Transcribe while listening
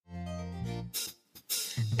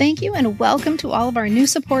Thank you and welcome to all of our new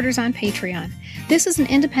supporters on Patreon. This is an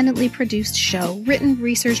independently produced show, written,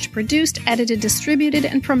 researched, produced, edited, distributed,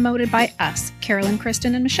 and promoted by us, Carolyn,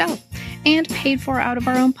 Kristen, and Michelle, and paid for out of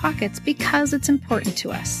our own pockets because it's important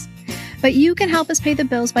to us. But you can help us pay the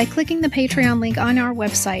bills by clicking the Patreon link on our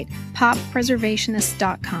website,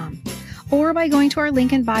 poppreservationists.com, or by going to our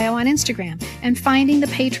link in bio on Instagram and finding the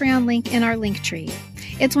Patreon link in our link tree.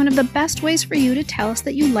 It's one of the best ways for you to tell us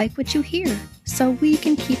that you like what you hear, so we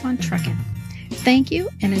can keep on trucking. Thank you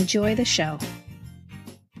and enjoy the show.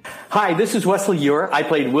 Hi, this is Wesley Eure. I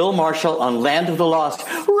played Will Marshall on Land of the Lost.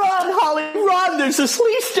 Run, Holly, run! There's a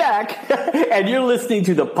slee stack! And you're listening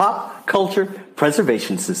to the Pop Culture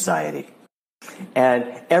Preservation Society. And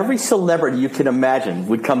every celebrity you can imagine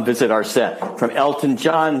would come visit our set, from Elton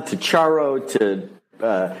John to Charo to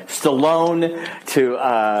Stallone to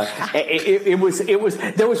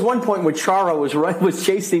there was one point when Charo was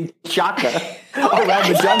chasing Chaka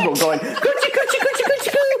around the jungle, going coochie coochie coochie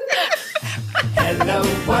coochie coo. Hello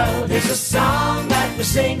world is a song that we're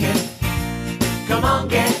singing. Come on,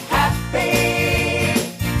 get happy.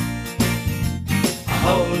 A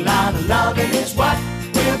whole lot of loving is what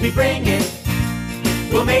we'll be bringing.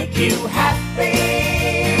 We'll make you happy.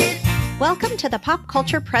 Welcome to the Pop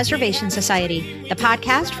Culture Preservation Society, the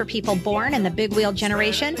podcast for people born in the big wheel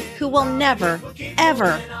generation who will never,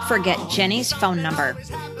 ever forget Jenny's phone number.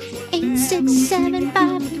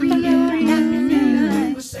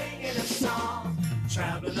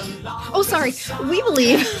 8675399. Oh, sorry. We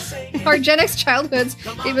believe our Gen X childhoods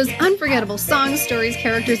gave us unforgettable songs, stories,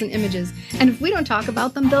 characters, and images. And if we don't talk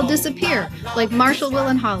about them, they'll disappear, like Marshall, Will,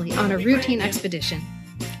 and Holly on a routine expedition.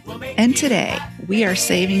 And today, we are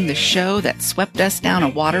saving the show that swept us down a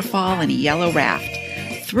waterfall in a yellow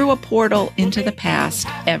raft, through a portal into the past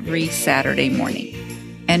every Saturday morning,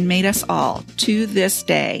 and made us all, to this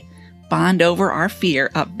day, bond over our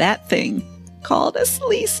fear of that thing called a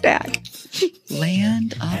slee stack.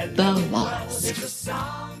 Land of the Lost.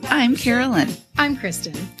 I'm Carolyn. I'm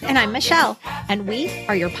Kristen. And I'm Michelle. And we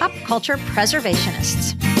are your pop culture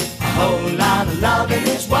preservationists. A whole lot of loving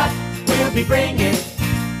is what we'll be bringing.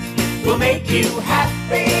 We'll make you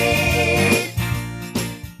happy.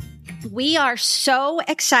 We are so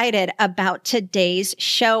excited about today's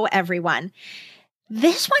show, everyone.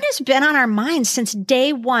 This one has been on our minds since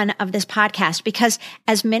day one of this podcast because,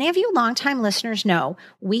 as many of you longtime listeners know,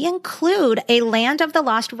 we include a Land of the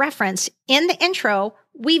Lost reference in the intro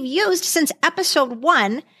we've used since episode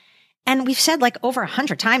 1, and we've said like over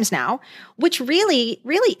 100 times now, which really,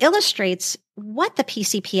 really illustrates what the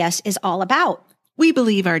PCPS is all about. We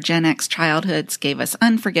believe our Gen X childhoods gave us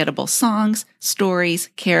unforgettable songs, stories,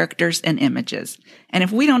 characters, and images. And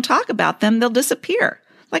if we don't talk about them, they'll disappear,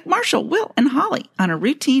 like Marshall, Will, and Holly on a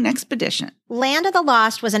routine expedition. Land of the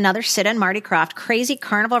Lost was another Sid and Marty Krofft crazy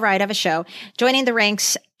carnival ride of a show, joining the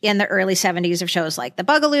ranks in the early 70s of shows like The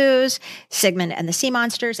Bugaloos, Sigmund and the Sea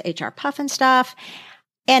Monsters, H.R. Pufnstuf.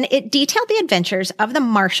 And it detailed the adventures of the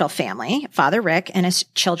Marshall family, Father Rick and his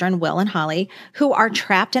children, Will and Holly, who are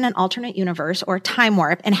trapped in an alternate universe or time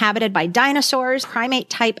warp inhabited by dinosaurs,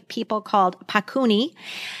 primate-type people called Pakuni,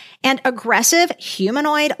 and aggressive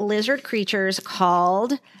humanoid lizard creatures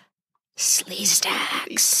called slee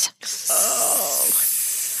stacks. Oh,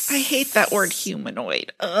 I hate that word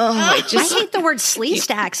humanoid. I hate the word slee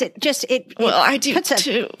stacks. It I do puts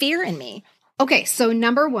too. a fear in me. Okay, so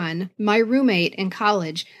number one, my roommate in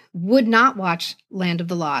college would not watch Land of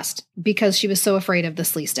the Lost because she was so afraid of the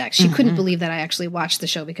slee stacks. She couldn't believe that I actually watched the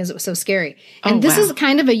show because it was so scary. And this is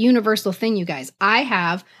kind of a universal thing, you guys. I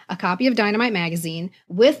have a copy of Dynamite magazine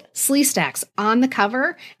with slee stacks on the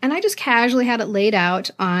cover, and I just casually had it laid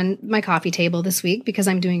out on my coffee table this week because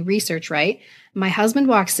I'm doing research, right? My husband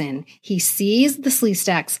walks in, he sees the slee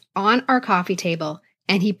stacks on our coffee table,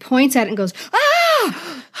 and he points at it and goes,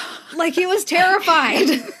 "Ah!" Like he was terrified.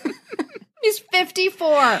 He's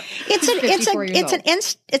 54. It's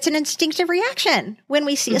an instinctive reaction when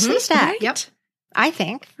we see a slee stack. Right? Yep. I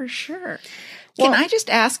think. For sure. Can I just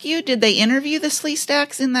ask you, did they interview the slee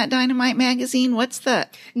stacks in that Dynamite magazine? What's the...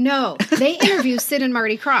 No, they interview Sid and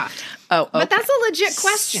Marty Krofft. Oh, okay. But that's a legit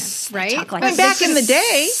question, right? talk like But Back in the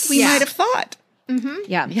day, we Yeah. might have thought.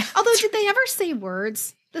 Yeah. Although, did they ever say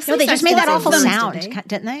words? No, they just made that awful Did sound, they?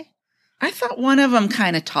 didn't they? I thought one of them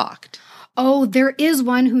kind of talked. Oh, there is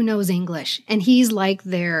one who knows English, and he's like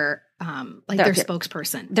their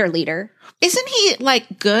spokesperson. Their leader. Isn't he,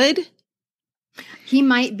 like, good? He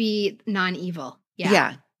might be non-evil.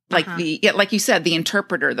 Yeah. Like like you said, the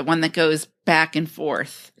interpreter, the one that goes back and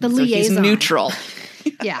forth. The So liaison. he's neutral.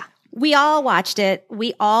 Yeah. We all watched it.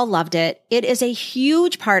 We all loved it. It is a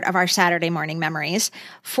huge part of our Saturday morning memories.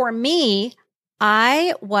 For me,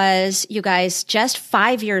 I was, you guys, just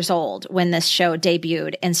 5 years old when this show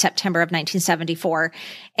debuted in September of 1974.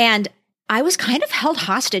 And I was kind of held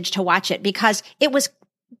hostage to watch it because it was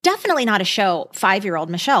definitely not a show 5-year-old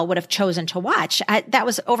Michelle would have chosen to watch. That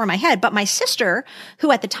was over my head. But my sister,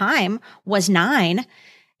 who at the time was 9,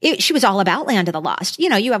 she was all about Land of the Lost. You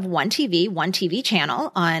know, you have one TV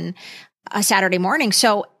channel on a Saturday morning.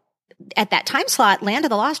 So at that time slot, Land of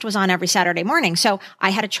the Lost was on every Saturday morning. So I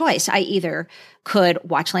had a choice. I either could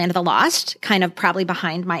watch Land of the Lost, kind of probably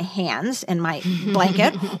behind my hands in my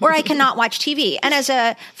blanket, or I cannot watch TV. And as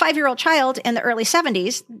a 5-year-old child in the early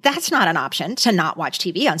 70s, that's not an option to not watch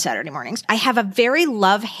TV on Saturday mornings. I have a very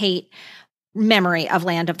love-hate memory of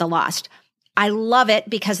Land of the Lost. I love it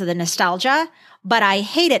because of the nostalgia, but I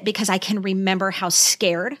hate it because I can remember how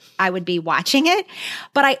scared I would be watching it.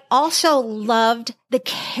 But I also loved the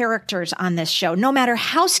characters on this show. No matter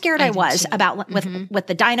how scared I was about with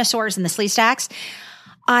the dinosaurs and the Sleestacks,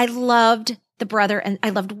 I loved the brother and I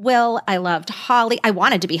loved Will. I loved Holly. I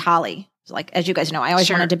wanted to be Holly. Like, as you guys know, I always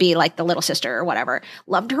wanted to be like the little sister or whatever.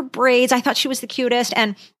 Loved her braids. I thought she was the cutest.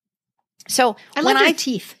 And so I loved her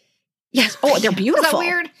teeth. Yes. Oh, they're beautiful. Is that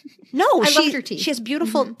weird? No, I loved her teeth. She has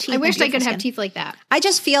beautiful teeth. I wished I could have teeth like that. I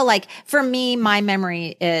just feel like for me, my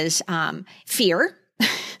memory is fear,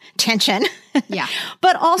 tension. Yeah.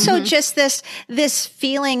 But also just this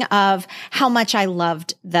feeling of how much I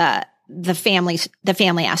loved the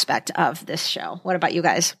family aspect of this show. What about you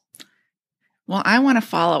guys? Well, I want to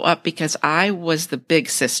follow up because I was the big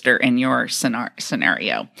sister in your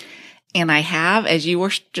scenario. And I have, as you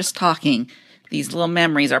were just talking, these little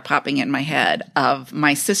memories are popping in my head of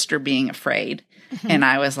my sister being afraid. And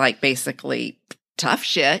I was like, basically, tough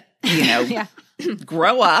shit, you know,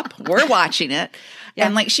 grow up. We're watching it. Yeah.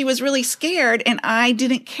 And like, she was really scared and I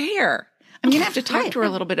didn't care. I'm going to have to talk to her a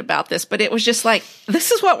little bit about this, but it was just like,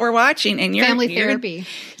 this is what we're watching. And you're family therapy.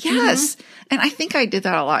 Yes. And I think I did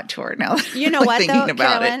that a lot to her now. You know what, though,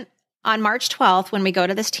 Carolyn? On March 12th, when we go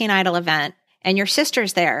to this Teen Idol event and your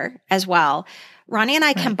sister's there as well, Ronnie and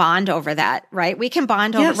I can bond over that, right? We can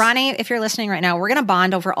bond over, Ronnie, if you're listening right now, we're going to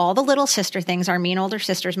bond over all the little sister things our mean older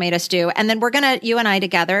sisters made us do. And then we're going to, you and I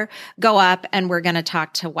together, go up and we're going to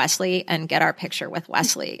talk to Wesley and get our picture with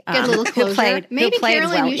Wesley. Get a little closure. Maybe,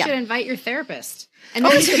 Carolyn, you should invite your therapist. And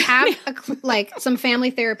then you could have some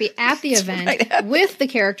family therapy at the event with the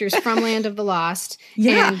characters from Land of the Lost.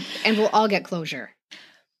 Yeah. And we'll all get closure.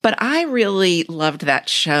 But I really loved that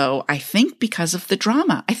show, I think, because of the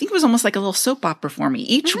drama. I think it was almost like a little soap opera for me.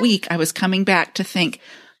 Each week I was coming back to think,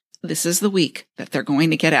 this is the week that they're going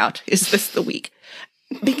to get out. Is this the week?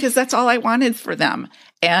 Because that's all I wanted for them.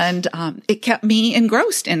 And it kept me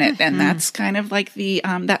engrossed in it. And that's kind of like the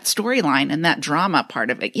that storyline and that drama part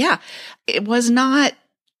of it. Yeah, it was not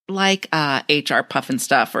like HR Puffin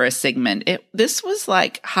stuff or a Sigmund. This was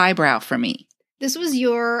like highbrow for me. This was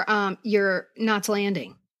your Knots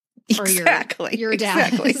Landing. Exactly. Your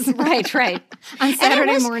dad. Exactly. Right. On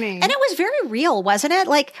Saturday morning. And it was very real, wasn't it?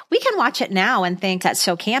 Like, we can watch it now and think that's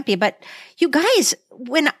so campy, but you guys,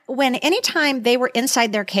 when anytime they were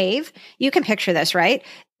inside their cave, you can picture this, right?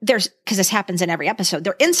 Because this happens in every episode.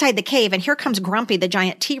 They're inside the cave and here comes Grumpy, the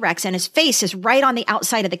giant T-Rex, and his face is right on the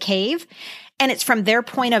outside of the cave. And it's from their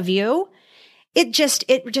point of view. It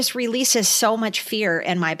just releases so much fear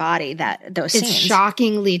in my body that those scenes. It's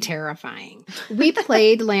shockingly terrifying. We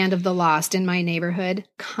played Land of the Lost in my neighborhood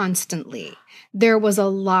constantly. There was a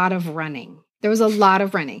lot of running.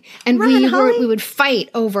 And we would fight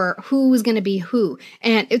over who was going to be who.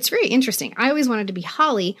 And it's very interesting. I always wanted to be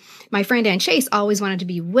Holly. My friend Ann Chase always wanted to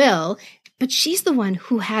be Will, but she's the one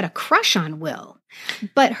who had a crush on Will.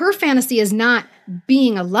 But her fantasy is not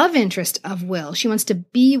being a love interest of Will. She wants to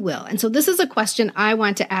be Will. And so this is a question I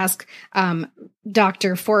want to ask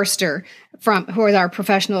Dr. Forster, who is our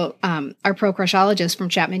professional, our pro-crushologist from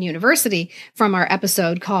Chapman University, from our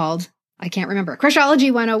episode called, I can't remember,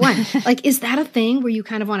 Crushology 101. Like, is that a thing where you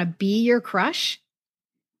kind of want to be your crush?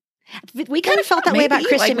 We kind of felt that way about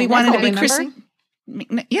Christy. Like we wanted to be Christy.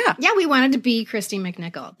 Yeah, we wanted to be Christy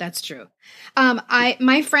McNichol. That's true.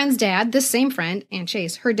 My friend's dad, this same friend, Ann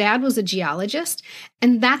Chase, her dad was a geologist,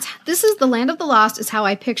 and this is the Land of the Lost is how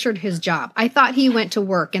I pictured his job. I thought he went to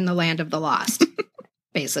work in the Land of the Lost,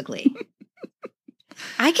 basically.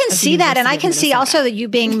 I can see that, and I can see also that you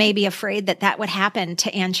being maybe afraid that would happen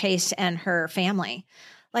to Ann Chase and her family.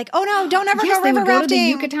 Like, oh no, don't ever go river rafting. To the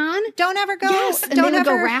Yucatan. Don't ever go. Yes, and don't ever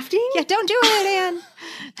go rafting. Yeah, don't do it, Ann.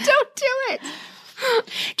 Don't do it.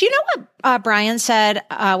 Do you know what Brian said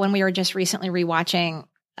when we were just recently rewatching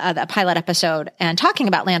the pilot episode and talking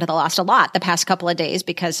about Land of the Lost a lot the past couple of days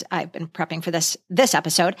because I've been prepping for this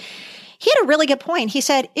episode? He had a really good point. He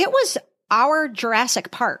said it was our Jurassic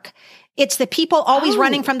Park. It's the people always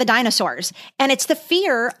running from the dinosaurs. And it's the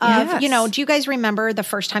fear of, do you guys remember the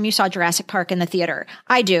first time you saw Jurassic Park in the theater?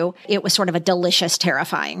 I do. It was sort of a delicious,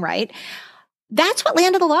 terrifying, right? That's what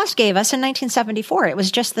Land of the Lost gave us in 1974. It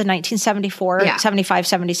was just the 1974, 75,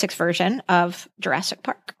 76 version of Jurassic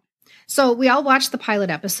Park. So we all watched the pilot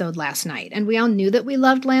episode last night, and we all knew that we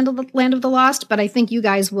loved Land of the Lost, but I think you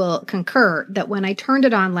guys will concur that when I turned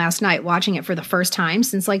it on last night, watching it for the first time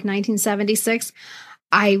since like 1976,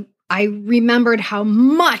 I remembered how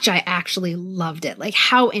much I actually loved it, like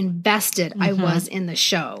how invested I was in the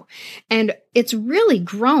show. And it's really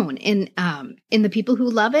grown in the people who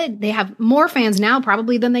love it. They have more fans now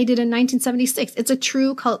probably than they did in 1976. It's a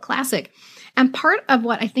true cult classic. And part of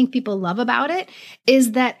what I think people love about it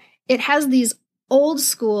is that it has these old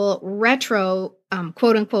school retro,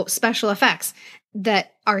 quote unquote, special effects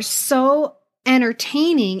that are so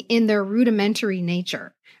entertaining in their rudimentary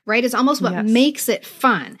nature, right? It's almost what makes it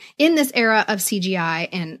fun in this era of CGI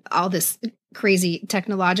and all this crazy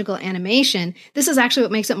technological animation. This is actually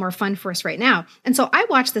what makes it more fun for us right now. And so I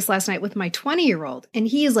watched this last night with my 20-year-old, and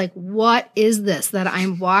he is like, what is this that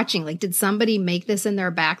I'm watching? Like, did somebody make this in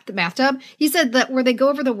their bathtub? He said that where they go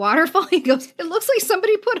over the waterfall, he goes, it looks like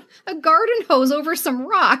somebody put a garden hose over some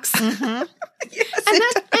rocks. Yes, and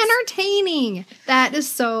that's entertaining. That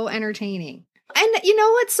is so entertaining. And you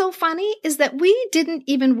know what's so funny is that we didn't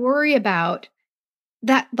even worry about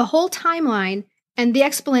that the whole timeline and the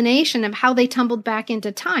explanation of how they tumbled back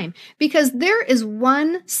into time, because there is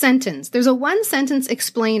one sentence. There's a one-sentence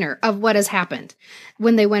explainer of what has happened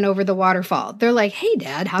when they went over the waterfall. They're like, hey,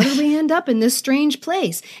 Dad, how did we end up in this strange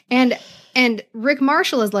place? And Rick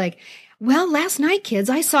Marshall is like, well, last night, kids,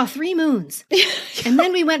 I saw 3 moons. And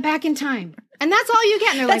then we went back in time. And that's all you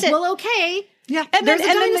get. And they're like, well, okay. Yeah. And there's a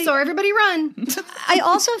dinosaur. Everybody run. I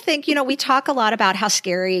also think, we talk a lot about how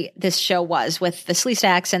scary this show was with the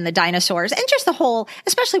Sleestaks and the dinosaurs and just the whole,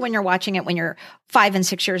 especially when you're watching it when you're 5 and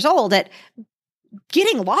 6 years old, at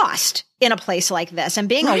getting lost in a place like this and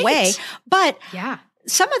being away. But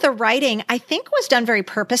some of the writing, I think, was done very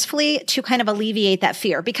purposefully to kind of alleviate that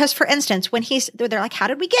fear. Because, for instance, when they're like, how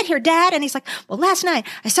did we get here, Dad? And he's like, well, last night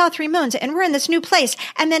I saw 3 moons and we're in this new place.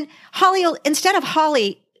 And then instead of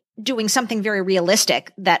Holly doing something very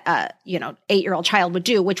realistic that 8-year-old child would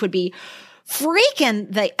do, which would be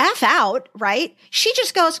freaking the F out, right? She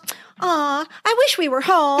just goes, aw, I wish we were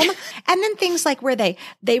home. And then things like where they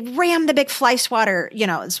ram the big fly swatter,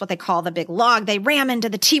 it's what they call the big log. They ram into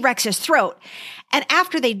the T-Rex's throat. And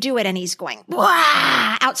after they do it and he's going,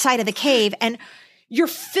 wah, outside of the cave, and you're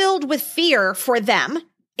filled with fear for them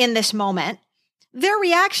in this moment. Their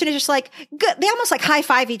reaction is just like, good. They almost like high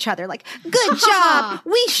five each other, like, good job.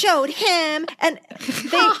 We showed him. And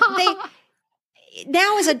they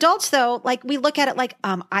now as adults though, like we look at it like,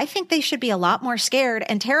 I think they should be a lot more scared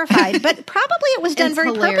and terrified, but probably it was done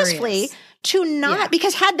very purposefully to not,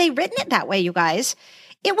 because had they written it that way, you guys,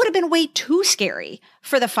 it would have been way too scary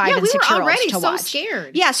for the 5 and 6-year-olds to watch. We were already so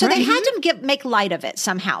scared. Yeah, so they had to make light of it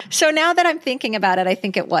somehow. So now that I'm thinking about it, I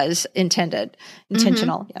think it was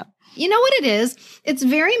intentional. Yeah. You know what it is? It's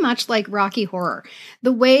very much like Rocky Horror.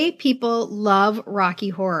 The way people love Rocky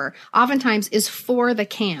Horror oftentimes is for the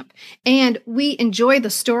camp. And we enjoy the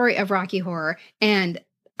story of Rocky Horror. And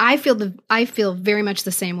I feel very much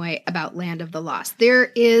the same way about Land of the Lost. There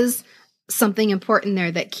is something important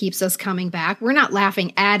there that keeps us coming back. We're not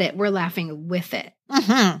laughing at it. We're laughing with it.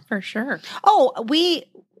 For sure. Oh,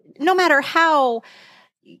 no matter how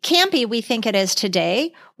campy we think it is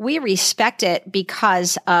today, we respect it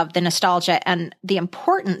because of the nostalgia and the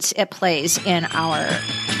importance it plays in our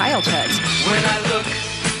childhoods. When I look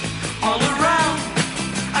all around,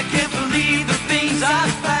 I can't believe the things I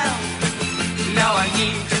found. Now I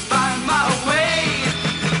need to find my way.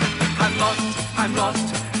 I'm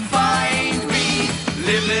lost, find me,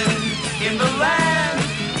 living in the land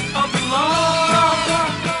of the lost.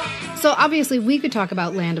 So obviously we could talk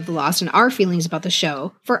about Land of the Lost and our feelings about the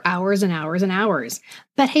show for hours and hours and hours.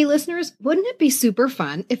 But hey, listeners, wouldn't it be super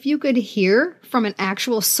fun if you could hear from an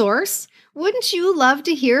actual source? Wouldn't you love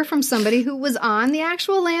to hear from somebody who was on the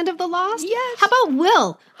actual Land of the Lost? Yes. How about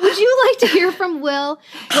Will? Would you like to hear from Will?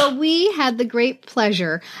 Well, we had the great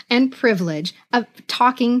pleasure and privilege of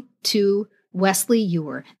talking to Wesley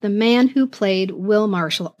Eure, the man who played Will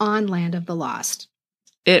Marshall on Land of the Lost.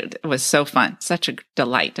 It was so fun. Such a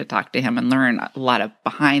delight to talk to him and learn a lot of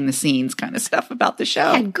behind the scenes kind of stuff about the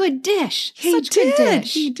show. He had good dish.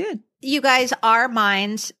 He did. You guys, our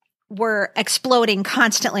minds were exploding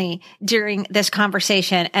constantly during this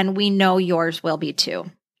conversation, and we know yours will be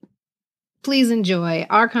too. Please enjoy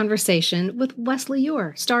our conversation with Wesley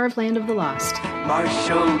Eure, star of Land of the Lost.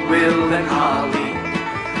 Marshall, Will, and Holly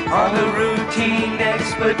on a routine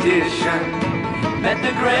expedition met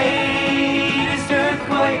the greatest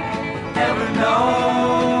earthquake ever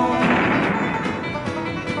known.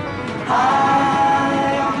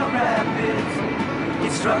 High on the rapids,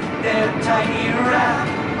 it struck their tiny raft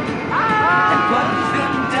and plunged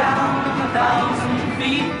them down 1,000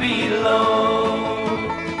 feet below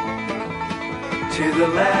to the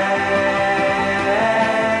land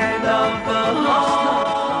of the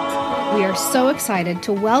lost. We are so excited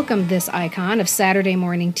to welcome this icon of Saturday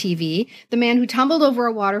morning TV, the man who tumbled over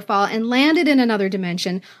a waterfall and landed in another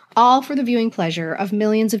dimension, all for the viewing pleasure of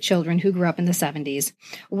millions of children who grew up in the 70s.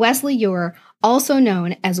 Wesley Eure, also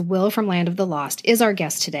known as Will from Land of the Lost, is our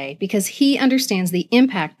guest today because he understands the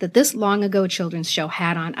impact that this long-ago children's show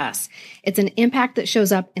had on us. It's an impact that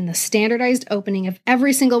shows up in the standardized opening of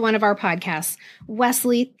every single one of our podcasts.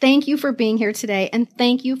 Wesley, thank you for being here today, and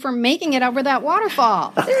thank you for making it over that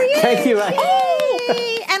waterfall. There he is. Thank you.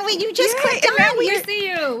 Yay! And you just clicked on. We see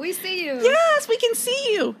you. We see you. Yes, we can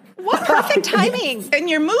see you. What perfect timing. And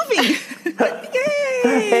you're moving. Yay!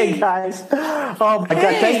 Hey, guys. Oh, my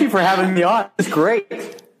God. Thank you for having me on. It's great.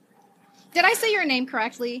 Did I say your name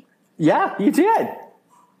correctly? Yeah, you did.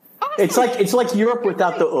 Awesome. It's like Europe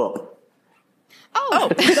without the up. Oh.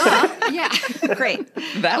 Duh. Yeah. Great.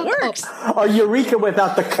 That works. Or Eureka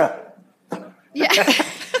without the k. Yeah.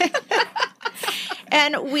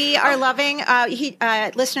 And we are loving,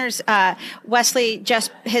 listeners, Wesley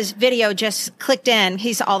his video just clicked in.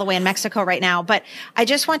 He's all the way in Mexico right now. But I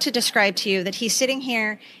just want to describe to you that he's sitting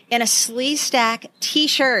here in a Sleestack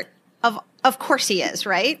t-shirt. Of course he is,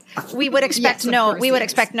 right? We would expect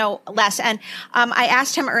expect no less. And I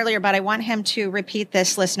asked him earlier, but I want him to repeat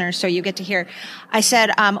this, listeners, so you get to hear. I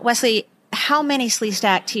said, Wesley, how many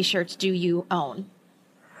Sleestack t-shirts do you own?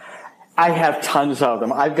 I have tons of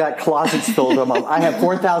them. I've got closets filled with them. I have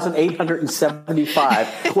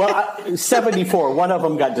 4,875. Well, 74. One of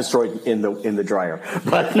them got destroyed in the dryer.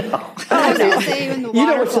 But no. You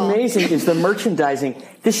know what's amazing is the merchandising.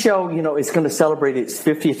 This show, is going to celebrate its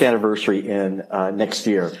 50th anniversary in next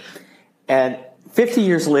year. And 50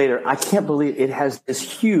 years later, I can't believe it has this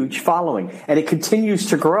huge following, and it continues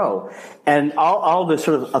to grow. And all the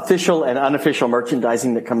sort of official and unofficial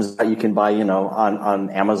merchandising that comes out, you can buy, on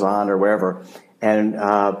Amazon or wherever. And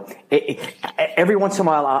every once in a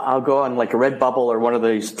while, I'll go on like a Redbubble or one of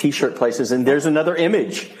these T-shirt places, and there's another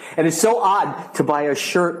image. And it's so odd to buy a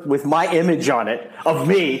shirt with my image on it of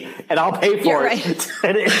me, and I'll pay for it.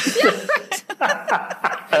 And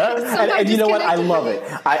you know what? I love it.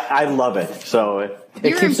 I love it. So it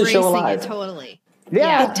keeps the show alive. It totally.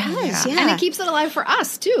 Yeah. It does. Yeah. And it keeps it alive for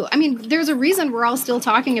us, too. I mean, there's a reason we're all still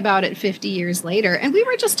talking about it 50 years later. And we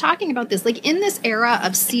were just talking about this, like in this era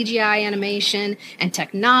of CGI animation and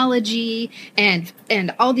technology and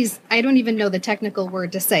all these, I don't even know the technical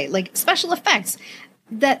word to say, like special effects,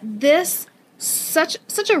 that this such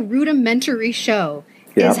a rudimentary show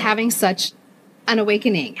is having such an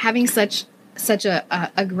awakening, having such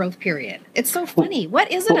a growth period. It's so funny.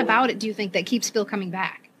 What is it about it, do you think, that keeps people coming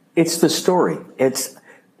back? It's the story. It's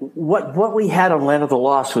what we had on Land of the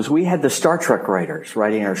Lost was we had the Star Trek writers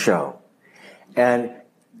writing our show. And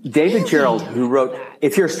David Gerald, who wrote,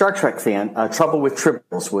 if you're a Star Trek fan, Trouble with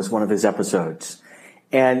Tribbles was one of his episodes.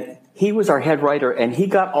 And he was our head writer, and he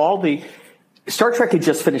got all the Star Trek had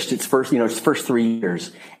just finished its first 3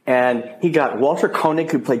 years. And he got Walter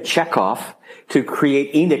Koenig, who played Chekhov, to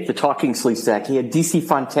create Enoch, the talking Sleestack. He had D.C.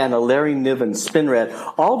 Fontana, Larry Niven, Spinrad,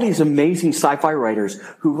 all these amazing sci-fi writers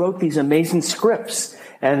who wrote these amazing scripts.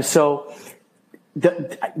 And so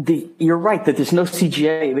you're right that there's no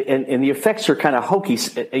CGI, and the effects are kind of hokey,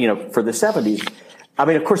 for the 70s. I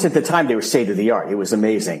mean, of course, at the time they were state of the art. It was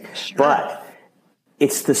amazing. Sure. But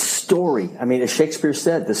it's the story. I mean, as Shakespeare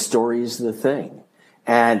said, the story is the thing.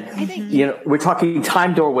 And, we're talking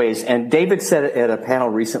time doorways. And David said at a panel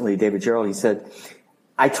recently, David Gerald, he said,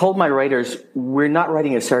 I told my writers, we're not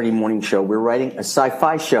writing a Saturday morning show. We're writing a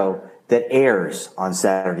sci-fi show that airs on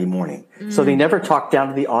Saturday morning. So they never talked down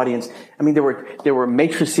to the audience. I mean, there were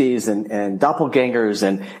matrices and doppelgangers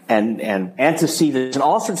and antecedents and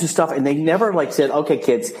all sorts of stuff. And they never said, okay,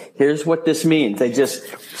 kids, here's what this means. They just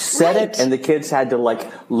said it, and the kids had to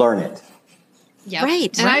learn it. Yeah.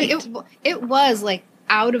 Right. And it was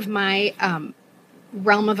out of my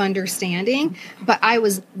realm of understanding, but I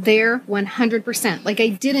was there 100%. Like I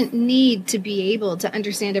didn't need to be able to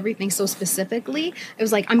understand everything so specifically. It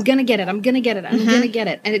was like, I'm going to get it. I'm going to get it. I'm going to get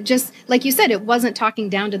it. And it just, like you said, it wasn't talking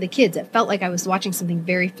down to the kids. It felt like I was watching something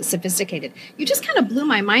very sophisticated. You just kind of blew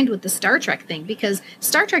my mind with the Star Trek thing, because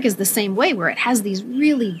Star Trek is the same way, where it has these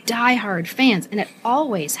really diehard fans, and it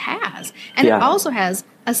always has. And it also has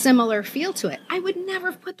a similar feel to it. I would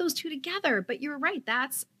never have put those two together, but you're right.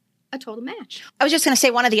 That's a total match. I was just going to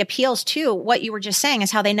say, one of the appeals too, what you were just saying,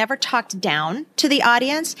 is how they never talked down to the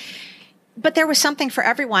audience, but there was something for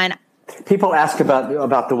everyone. People ask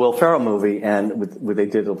about the Will Ferrell movie, and what they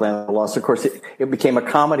did with Land of the Lost. Of course, it became a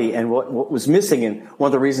comedy, and what was missing, and one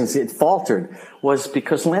of the reasons it faltered, was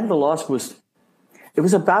because Land of the Lost was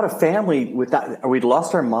about a family we'd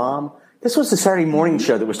lost our mom. This was a Saturday morning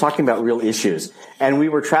show that was talking about real issues, and we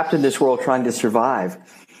were trapped in this world trying to survive.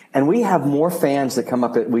 And we have more fans that come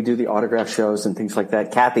up we do the autograph shows and things like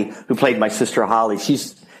that. Kathy, who played my sister Holly,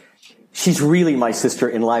 she's really my sister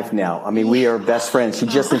in life now. I mean, we are best friends. She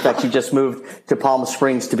just moved to Palm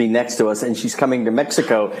Springs to be next to us, and she's coming to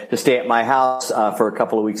Mexico to stay at my house for a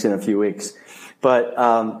couple of weeks in a few weeks.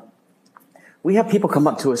 But we have people come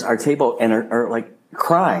up to our table and are like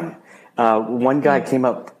crying. One guy came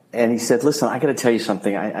up and he said, "Listen, I got to tell you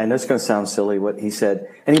something. I know it's going to sound silly what he said."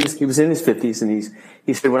 And he was in his 50s, and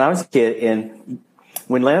he said, "When I was a kid, and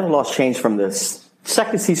when Land of the Lost changed from the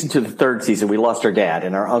second season to the third season, we lost our dad,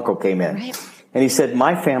 and our uncle came in." Right. And he said,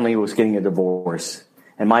 "My family was getting a divorce,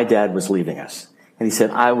 and my dad was leaving us." And he said,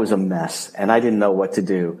 "I was a mess, and I didn't know what to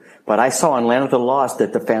do. But I saw on Land of the Lost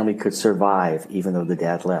that the family could survive, even though the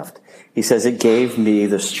dad left." He says, "It gave me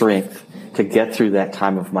the strength to get through that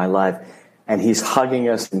time of my life." And he's hugging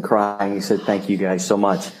us and crying. He said, "Thank you guys so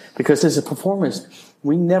much." Because as a performance,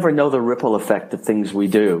 we never know the ripple effect of things we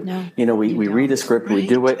do. No, we read a script, we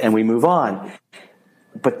do it, and we move on.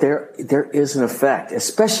 But there is an effect,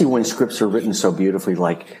 especially when scripts are written so beautifully,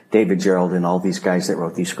 like David Gerald and all these guys that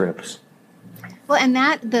wrote these scripts. Well, and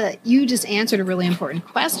you just answered a really important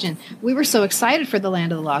question. We were so excited for the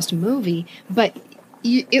Land of the Lost movie, but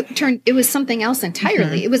it was something else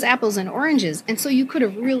entirely. Mm-hmm. It was apples and oranges. And so you could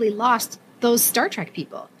have really lost those Star Trek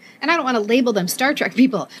people. And I don't want to label them Star Trek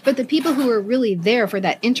people, but the people who were really there for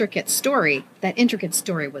that intricate story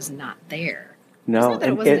was not there. No, it's not that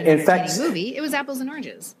it wasn't an entertaining movie. It was apples and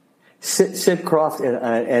oranges. Sid Croft,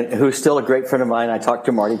 and who's still a great friend of mine. I talk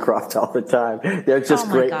to Marty Croft all the time. They're just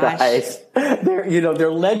great guys.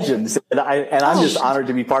 They're legends, and I'm just honored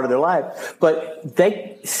to be part of their life. But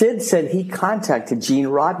Sid said he contacted Gene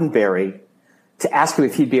Roddenberry to ask him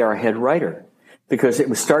if he'd be our head writer, because it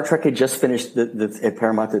was Star Trek had just finished at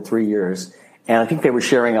Paramount at 3 years, and I think they were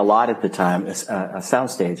sharing a lot at the time, a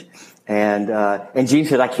soundstage. And Gene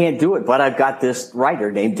said, "I can't do it, but I've got this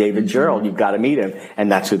writer named David Gerald. You've got to meet him."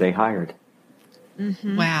 And that's who they hired.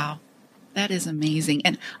 Mm-hmm. Wow. That is amazing.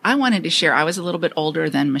 And I wanted to share, I was a little bit older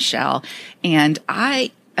than Michelle. And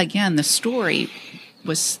the story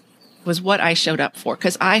was what I showed up for,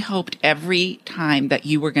 because I hoped every time that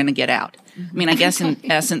you were going to get out. I mean, I guess in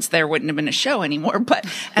essence, there wouldn't have been a show anymore, but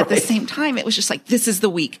at the same time, it was just like, this is the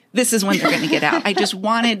week. This is when they're going to get out. I just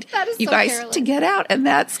wanted you guys to get out. And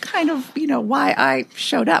that's kind of, why I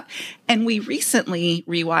showed up. And we recently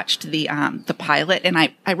rewatched the pilot, and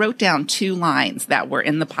I wrote down 2 lines that were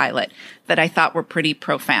in the pilot that I thought were pretty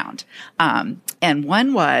profound. And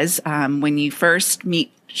one was, when you first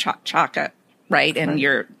meet Chaka, right? And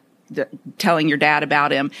you're telling your dad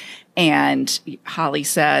about him, and Holly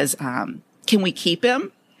says, "Can we keep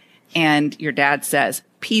him?" And your dad says,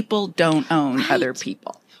 "People don't own other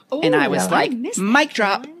people." Oh, and I was like, mic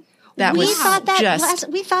drop. That we thought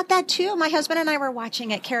that too. My husband and I were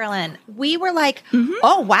watching it, Carolyn. We were like,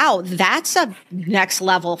 "Oh wow, that's a next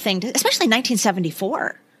level thing," especially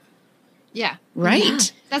 1974. Yeah. Right. Yeah.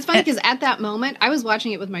 That's funny, because at that moment, I was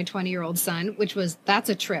watching it with my 20-year-old son, that's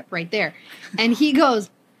a trip right there. And he goes,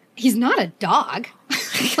 "He's not a dog."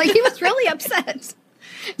 Like, he was really upset.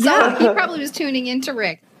 So he probably was tuning into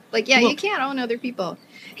Rick. Like, you can't own other people.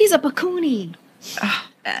 He's a Bakuni.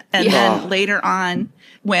 And then later on,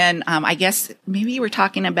 when I guess maybe you were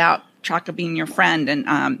talking about Chaka being your friend,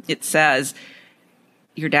 and it says,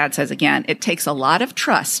 your dad says again, "It takes a lot of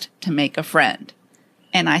trust to make a friend."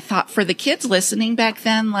 And I thought, for the kids listening back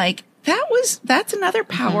then, like, that's another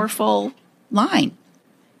powerful line,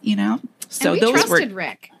 So and we trusted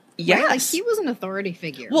Rick. Yes. Right? Like, he was an authority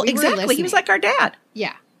figure. Well, exactly. He was like our dad.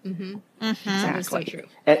 Yeah. Mm-hmm. Exactly. That was so true.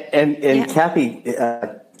 And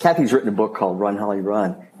Kathy's written a book called Run, Holly,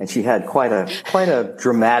 Run, and she had quite a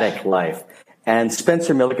dramatic life. And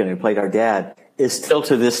Spencer Milligan, who played our dad, is still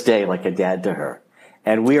to this day like a dad to her.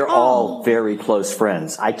 And we are all very close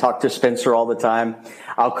friends. I talk to Spencer all the time.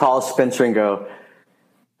 I'll call Spencer and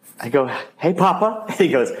I go, "Hey, Papa." He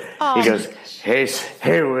goes,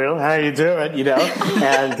 Hey, Will, how you doing?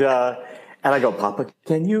 And I go, "Papa,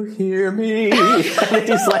 can you hear me?" And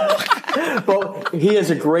he's like, well, he has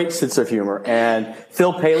a great sense of humor. And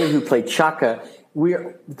Phil Paley, who played Chaka,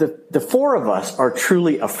 the four of us are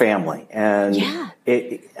truly a family. And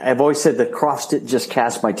I've always said the Crofts didn't just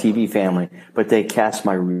cast my TV family, but they cast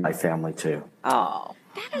my real life family too. Oh,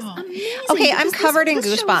 that is amazing. Okay, I'm covered in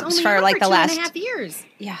goosebumps for like the last 2.5 years.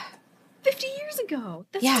 Yeah. 50 years ago.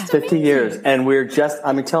 That's just 50 amazing. years. And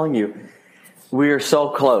I'm telling you, we are so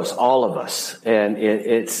close, all of us. And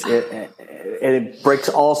it breaks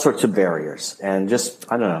all sorts of barriers. And just,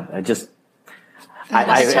 I don't know,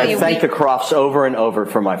 I thank the Crofts over and over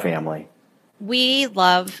for my family. We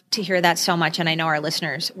love to hear that so much, and I know our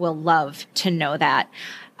listeners will love to know that.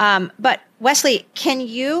 But Wesley, can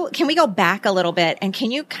we go back a little bit, and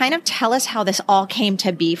can you kind of tell us how this all came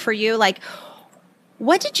to be for you? Like,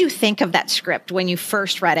 what did you think of that script when you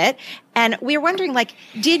first read it? And we were wondering, like,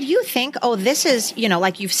 did you think, this is,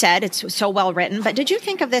 like you've said, it's so well written, but did you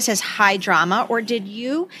think of this as high drama, or did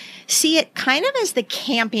you see it kind of as the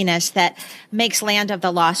campiness that makes Land of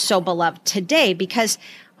the Lost so beloved today? Because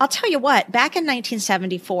I'll tell you what, back in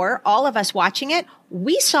 1974, all of us watching it,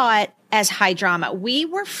 we saw it as high drama. We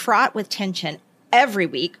were fraught with tension every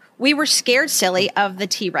week. We were scared silly of the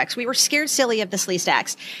T-Rex. We were scared silly of the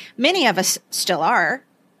Sleestaks. Many of us still are.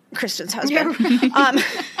 Kristen's husband.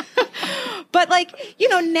 But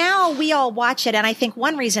now we all watch it. And I think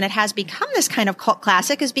one reason it has become this kind of cult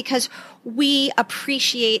classic is because we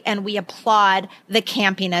appreciate and we applaud the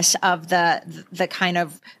campiness of the kind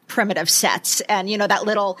of primitive sets. And, that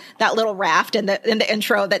little raft in the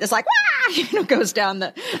intro that is like, goes down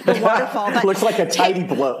the waterfall. But looks like a tiny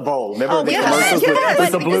bowl. Remember the commercials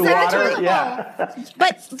with the blue water? Yeah.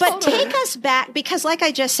 But take us back, because like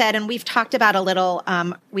I just said, and we've talked about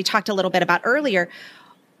we talked a little bit about earlier,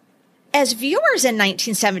 as viewers in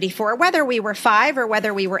 1974, whether we were 5 or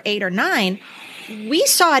whether we were 8 or 9, we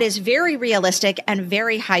saw it as very realistic and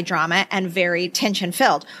very high drama and very tension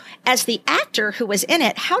filled. As the actor who was in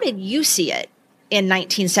it, how did you see it in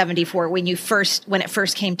 1974 when it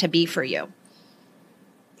first came to be for you?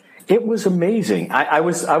 It was amazing. I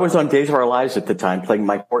was on Days of Our Lives at the time, playing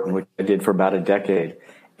Mike Horton, which I did for about a decade.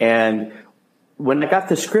 And when I got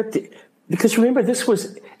the script, because remember, this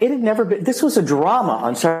was a drama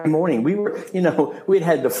on Saturday morning. We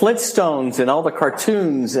had the Flintstones and all the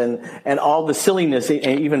cartoons and all the silliness,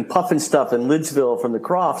 and even Puff and Stuff and Lidsville from the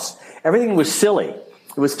Crofts. Everything was silly.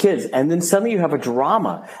 It was kids. And then suddenly you have a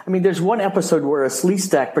drama. I mean, there's one episode where a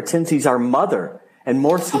Sleestak pretends he's our mother and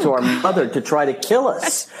morphs into our mother to try to kill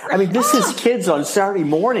us. I mean, this is kids on Saturday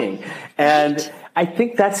morning. And I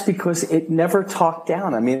think that's because it never talked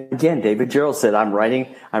down. I mean, again, David Gerrold said, I'm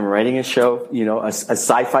writing a show, a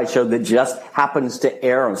sci-fi show that just happens to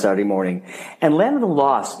air on Saturday morning. And Land of the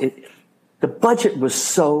Lost, the budget was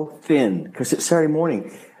so thin because it's Saturday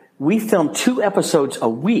morning. We filmed 2 episodes a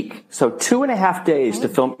week. So 2.5 days to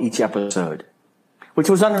film each episode, which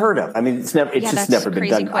was unheard of. I mean, it's just never been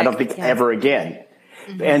done. Quick. I don't think ever again.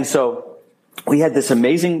 Mm-hmm. And so we had this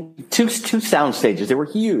amazing two sound stages. They were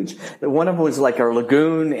huge. One of them was like our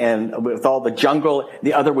lagoon and with all the jungle.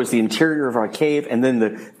 The other was the interior of our cave. And then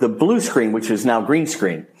the blue screen, which is now green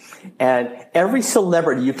screen. And every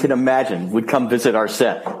celebrity you can imagine would come visit our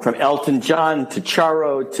set, from Elton John to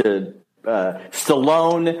Charo to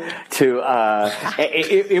Stallone to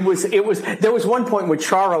there was one point where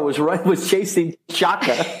Charo was chasing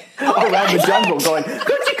Chaka around the jungle going coochie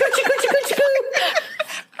coochie coochie coochie coo.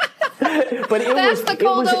 But that's the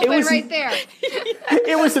cold open right there.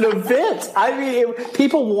 It was an event. I mean,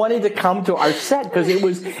 people wanted to come to our set because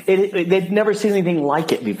they'd never seen anything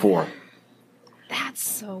like it before. That's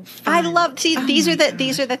so fun. I love, these are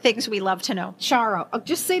the things we love to know. Charo. I'll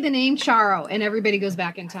just say the name Charo and everybody goes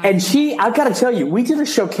back in time. And I've got to tell you, we did a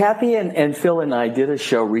show, Kathy and Phil and I did a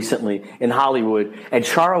show recently in Hollywood, and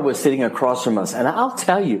Charo was sitting across from us. And I'll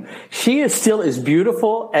tell you, she is still as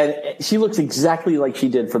beautiful, and she looks exactly like she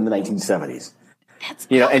did from the 1970s. That's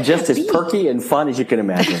and just as perky and fun as you can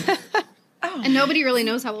imagine. And nobody really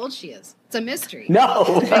knows how old she is. It's a mystery. No.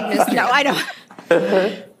 It's a big mystery. No, I don't.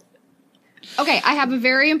 Okay, I have a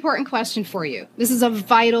very important question for you. This is a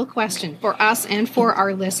vital question for us and for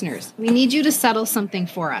our listeners. We need you to settle something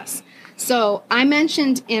for us. So I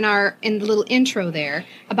mentioned in the little intro there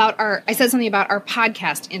I said something about our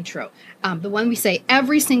podcast intro, the one we say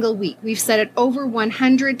every single week. We've said it over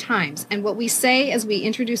 100 times. And what we say as we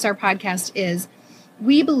introduce our podcast is,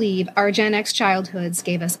 We believe our Gen X childhoods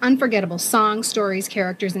gave us unforgettable songs, stories,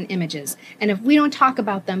 characters, and images. And if we don't talk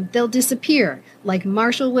about them, they'll disappear, like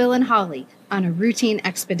Marshall, Will, and Holly on a routine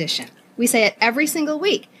expedition. We say it every single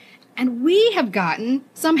week. And we have gotten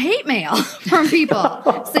some hate mail from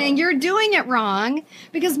people saying you're doing it wrong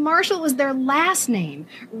because Marshall was their last name.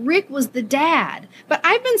 Rick was the dad. But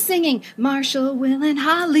I've been singing Marshall, Will, and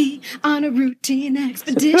Holly on a routine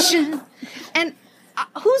expedition. And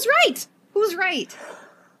who's right? Who's right?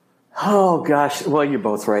 Oh, gosh. Well, you're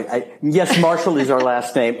both right. Yes, Marshall is our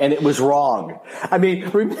last name, and it was wrong. I mean,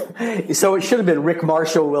 so it should have been Rick,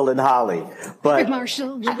 Marshall, Will, and Holly. But, Rick,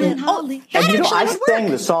 Marshall, Will, and Holly. And I sang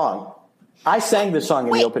the song. I sang the song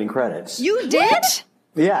in the opening credits. You did?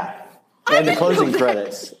 Yeah. And the closing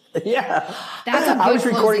credits. Yeah. That's a good I was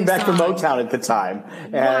recording back song. from Motown at the time.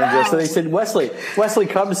 And so they said, Wesley,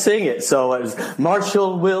 come sing it. So it was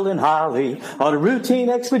Marshall, Will, and Holly on a routine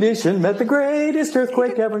expedition met the greatest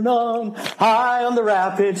earthquake ever known. High on the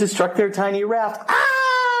rapids, it struck their tiny raft.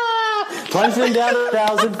 Plunging down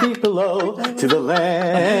 1,000 feet below to the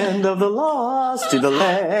land of the lost, to the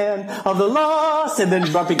land of the lost. And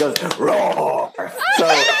then Bumpy goes, roar.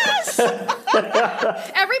 So,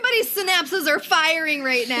 everybody's synapses are firing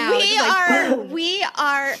right now. We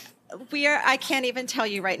are. I can't even tell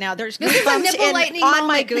you right now. There's this is a nipple lightning on moment.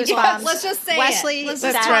 my goosebumps. Yes, let's just say Wesley, it. Let's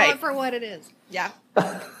just tell it for what it is. Yeah.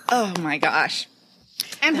 Oh my gosh.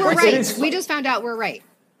 And we're right. We just found out we're right.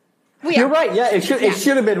 You're right. Yeah, it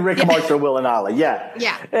should have been Rick, Marshall, Will, and Holly. Yeah.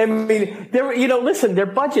 Yeah. I mean, listen, their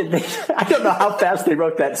budget. I don't know how fast they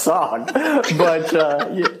wrote that song, but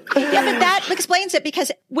Yeah, but that explains it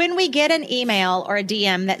because when we get an email or a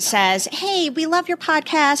DM that says, "Hey, we love your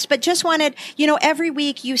podcast, but just wanted, every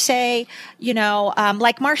week you say,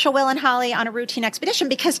 like Marshall, Will, and Holly on a routine expedition,"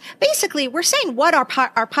 because basically we're saying what our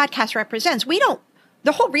podcast represents.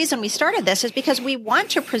 The whole reason we started this is because we want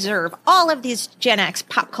to preserve all of these Gen X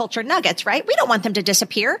pop culture nuggets, right? We don't want them to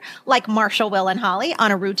disappear like Marshall, Will, and Holly on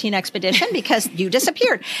a routine expedition because you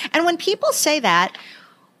disappeared. And when people say that,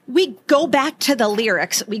 we go back to the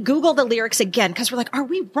lyrics. We Google the lyrics again because we're like, are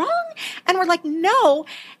we wrong? And we're like, no.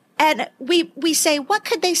 And we say, what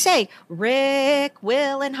could they say? Rick,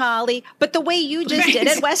 Will, and Holly. But the way you just did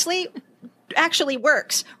it, Wesley, actually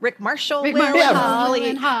works. Rick, Marshall, Will, and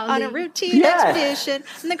Holly on a routine expedition.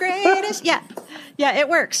 And the greatest. Yeah, it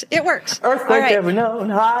works. It works. Earthquake ever known.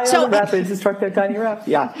 High on the rapids, it struck their tiny raft.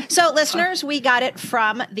 Yeah. So, listeners, we got it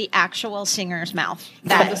from the actual singer's mouth.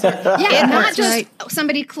 Not just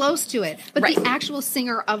somebody close to it, but the actual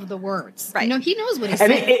singer of the words. Right. He knows what he's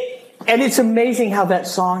saying. And it's amazing how that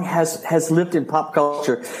song has lived in pop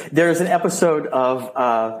culture. There's an episode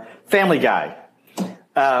of Family Guy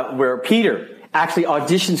where Peter actually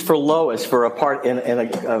auditions for Lois for a part in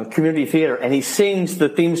a community theater, and he sings the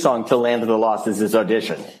theme song to Land of the Lost as his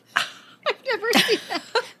audition. I've never seen that.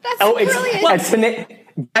 That's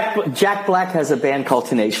brilliant. Jack Black has a band called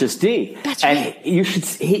Tenacious D. That's and right.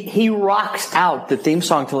 He rocks out the theme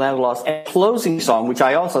song to Land of the Lost and closing song, which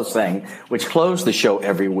I also sang, which closed the show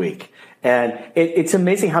every week. And it's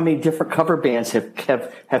amazing how many different cover bands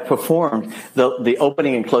have performed the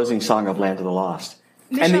opening and closing song of Land of the Lost.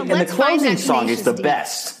 Michelle, And the closing song is the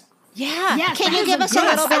best. Yeah. Yes, Can you give us a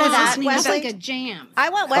little bit of that, It's Wesley? like a jam. I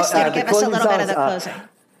want Wesley to give us a little bit of the closing.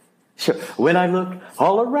 Sure. When I look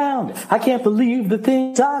all around, I can't believe the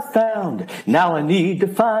things I found. Now I need to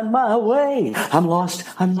find my way. I'm lost,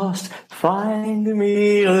 find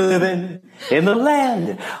me living in the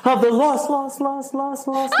land of the lost,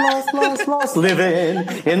 living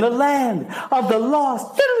in the land of the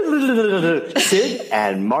lost. Sid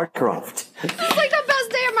and Mark Croft. It's like the best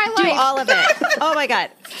day of my life. Do all of it. Oh my God.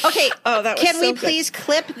 Okay. That was Can we so good. please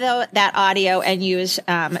clip that audio and use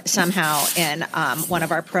somehow in one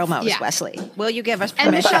of our promos, Wesley? Will you give us And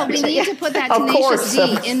permission? Michelle, we need to put that Of Tenacious course.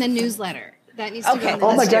 D in the newsletter. That needs to go in the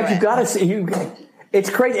Oh my newsletter. God, you got to see. It's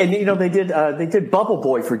great, and they did Bubble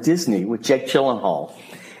Boy for Disney with Jake Gyllenhaal.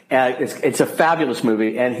 It's a fabulous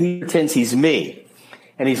movie, and he pretends he's me,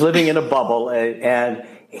 and he's living in a bubble, and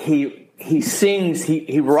he sings,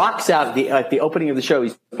 he rocks out at the opening of the show.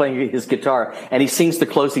 He's playing his guitar, and he sings the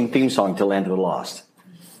closing theme song to Land of the Lost.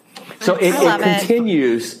 So it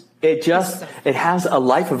continues. It has a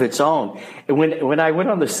life of its own. And when I went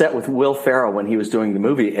on the set with Will Ferrell when he was doing the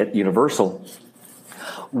movie at Universal,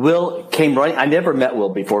 Will came running. I never met Will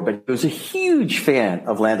before, but he was a huge fan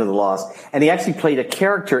of Land of the Lost. And he actually played a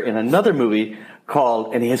character in another movie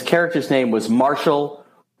and his character's name was Marshall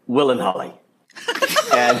Will and Holly.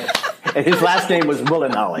 And his last name was Will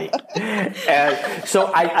and Holly. And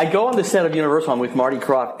so I go on the set of Universal. I'm with Marty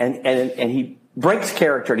Croft, and Brake's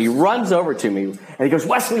character, and he runs over to me, and he goes,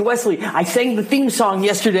 Wesley, I sang the theme song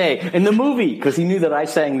yesterday in the movie, because he knew that I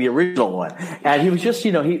sang the original one. And he was just, he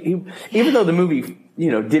even though the movie,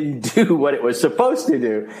 didn't do what it was supposed to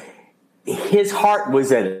do, his heart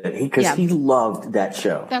was in it, because he loved that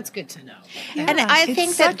show. That's good to know. Yeah. And I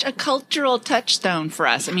think it's such a cultural touchstone for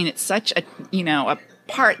us. I mean, it's such a, a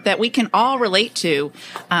part that we can all relate to,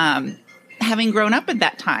 having grown up at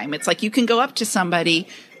that time. It's like you can go up to somebody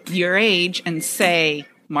your age and say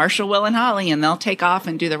Marshall, Will, and Holly, and they'll take off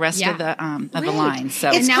and do the rest of the line. So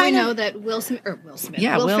and now we know that Will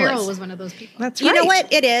Ferrell was one of those people. That's right. You know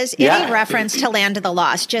what it is? Any reference to Land of the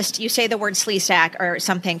Lost, just you say the word sleestack or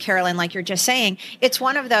something, Carolyn, like you're just saying, it's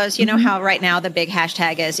one of those, you know how right now the big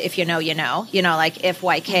hashtag is if you know, like if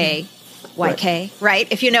YK, right?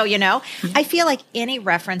 If you know, you know. I feel like any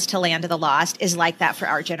reference to Land of the Lost is like that for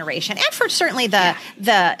our generation and for certainly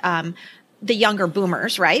the younger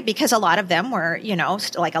boomers, right? Because a lot of them were,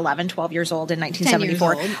 like 11, 12 years old in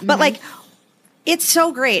 1974. But like, it's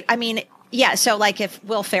so great. I mean, so like if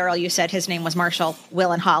Will Ferrell, you said his name was Marshall,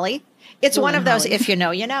 Will and Holly. It's one of those, if you know,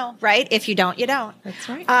 you know, right? If you don't, you don't. That's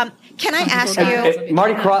right. Can I ask you?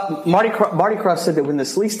 Marty Cross said that when the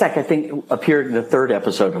Sleestack, I think, appeared in the third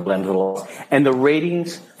episode of Land of the Lost, and the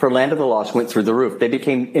ratings for Land of the Lost went through the roof. They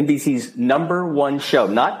became NBC's number one show,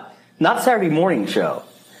 not Saturday morning show.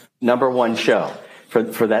 Number one show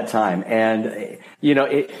for that time. And,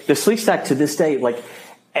 the Sleestack to this day, like,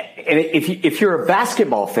 and if you're a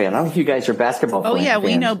basketball fan, I don't know if you guys are basketball fans. Oh, yeah,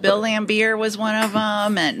 we know Bill Laimbeer was one of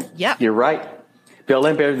them, and You're right. Bill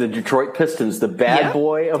Laimbeer, the Detroit Pistons, the bad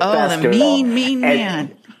boy of basketball. The mean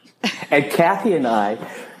man. And Kathy and I,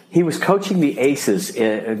 he was coaching the Aces,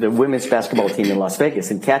 the women's basketball team in Las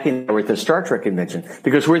Vegas, and Kathy and I were at the Star Trek convention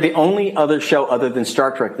because we're the only other show other than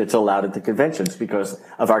Star Trek that's allowed at the conventions because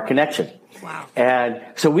of our connection. Wow. And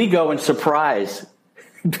so we go and surprise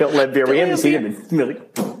Bill Laimbeer. We haven't seen him in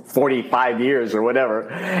like 45 years or whatever.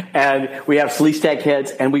 And we have Sleestack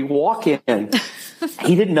heads, and we walk in.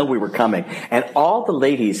 He didn't know we were coming. And all the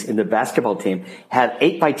ladies in the basketball team had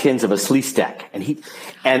 8x10s of a Sleestack.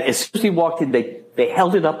 And as soon as he walked in, they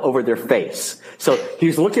held it up over their face. So he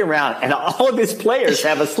was looking around, and all of his players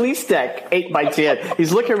have a Sleestack 8x10.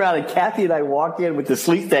 He's looking around, and Kathy and I walk in with the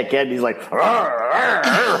Sleestack head, and he's like, "Arr, arr,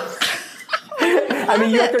 arr." I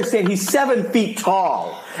mean, you have to understand, he's 7 feet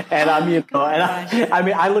tall. And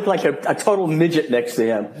I look like a total midget next to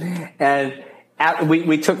him. And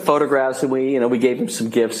we took photographs, and we gave him some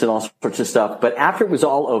gifts and all sorts of stuff. But after it was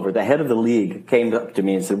all over, the head of the league came up to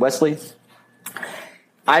me and said, Wesley,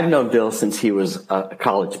 I've known Bill since he was a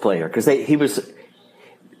college player because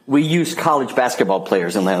we used college basketball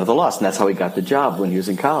players in Land of the Lost, and that's how he got the job when he was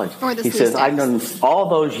in college. He says, I've known him all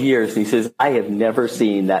those years, and he says, I have never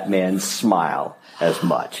seen that man smile as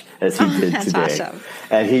much as he did that's today. Awesome.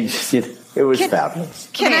 And it was fabulous.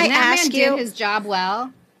 Can I ask you? Did his job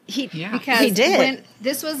well. Because he did. When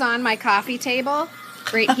this was on my coffee table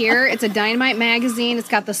right here. It's a Dynamite magazine. It's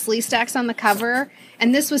got the Sleestacks on the cover.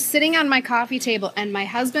 And this was sitting on my coffee table, and my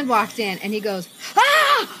husband walked in, and he goes,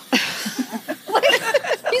 ah!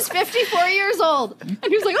 He's 54 years old. And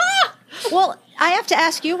he was like, ah! Well, I have to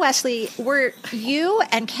ask you, Wesley, were you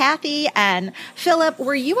and Kathy and Philip,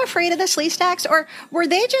 were you afraid of the Sleestacks? Or were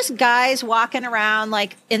they just guys walking around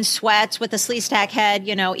like in sweats with a Sleestack head,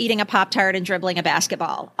 eating a Pop-Tart and dribbling a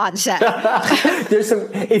basketball on set?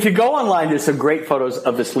 If you go online, there's some great photos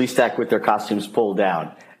of the Sleestack with their costumes pulled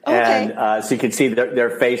down. Okay. And so you can see their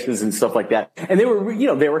faces and stuff like that. And they were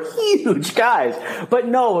huge guys. But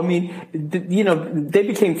no, I mean, they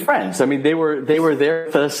became friends. I mean, they were there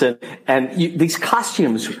with us, and these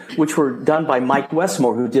costumes, which were done by Mike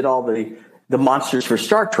Westmore, who did all the monsters for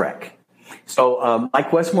Star Trek. So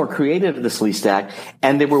Mike Westmore created the Sleestack,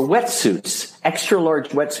 and they were wetsuits, extra large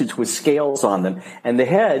wetsuits with scales on them, and the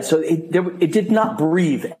head. So it did not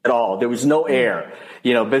breathe at all. There was no air.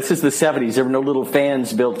 But this is the 70s. There were no little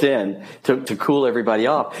fans built in to cool everybody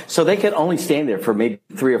off. So they could only stand there for maybe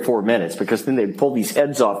 3 or 4 minutes, because then they'd pull these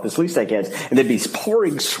heads off, the Sleestack heads, and they'd be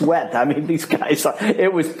pouring sweat. I mean, these guys,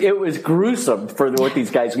 it was gruesome for what these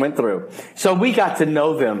guys went through. So we got to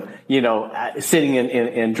know them, sitting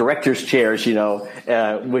in director's chairs, with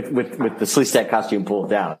the Sleestack costume pulled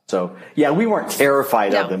down. So yeah, we weren't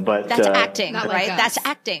terrified of them, but that's acting, right? Like that's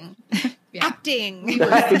acting. Yeah. Acting.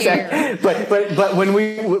 Exactly.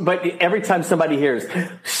 But every time somebody hears,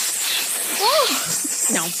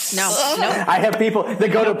 no. I have people that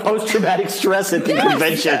go to post-traumatic stress at the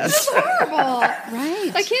conventions. That's horrible.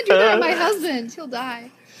 Right. I can't do that with my husband. He'll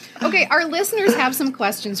die. Okay, our listeners have some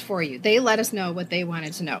questions for you. They let us know what they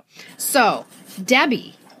wanted to know. So,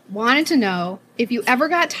 Debbie wanted to know if you ever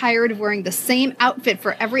got tired of wearing the same outfit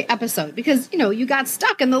for every episode, because you got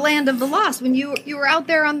stuck in the land of the lost when you were out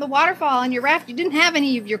there on the waterfall on your raft. You didn't have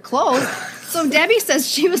any of your clothes. So Debbie says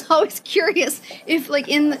she was always curious if, like,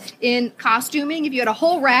 in costuming, if you had a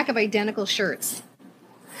whole rack of identical shirts.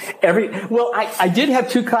 I did have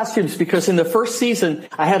 2 costumes, because in the first season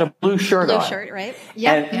I had a blue shirt on. Blue shirt, right?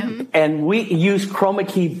 Yeah. And we used chroma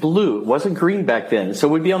key blue. It wasn't green back then. So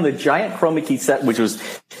we'd be on the giant chroma key set, which was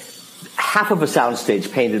half of a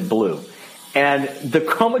soundstage painted blue. And the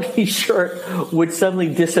chroma key shirt would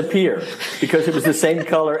suddenly disappear because it was the same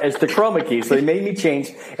color as the chroma key. So they made me change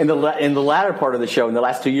in the latter part of the show, in the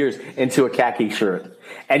last 2 years, into a khaki shirt.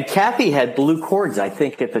 And Kathy had blue cords, I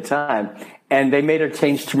think, at the time. And they made her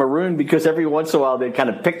change to maroon because every once in a while they'd kind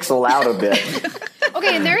of pixel out a bit.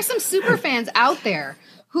 Okay, and there are some super fans out there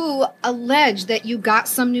who allege that you got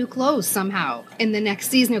some new clothes somehow in the next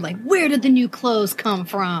season. They're like, where did the new clothes come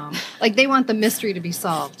from? Like, they want the mystery to be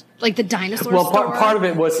solved. Like the dinosaur store. Part of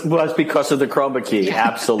it was because of the chroma key. Yeah.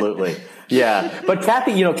 Absolutely. Yeah. But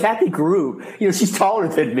Kathy grew. She's taller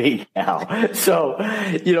than me now. So,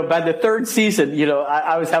 by the 3rd season,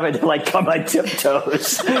 I was having to, like, come on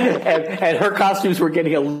tiptoes. and her costumes were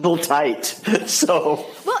getting a little tight. So.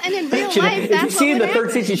 Well, and in real life, that's in the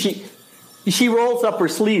 3rd season, she rolls up her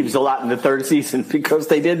sleeves a lot in the 3rd season because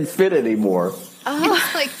they didn't fit anymore. Oh.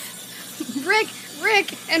 It's like,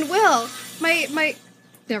 Rick and Will, my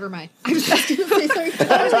never mind. I was just going to say, sorry.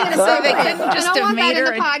 I was going to say they couldn't just have made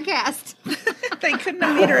her in the podcast. They couldn't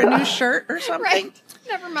have made her a new shirt or something. Right.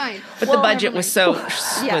 Never mind. But the budget was so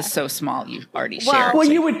small. You already shared. Well,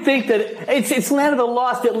 you would think that it's Land of the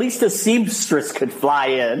Lost. At least a seamstress could fly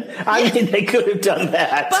in. I mean, they could have done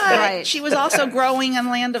that. But she was also growing in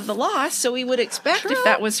Land of the Lost, so we would expect if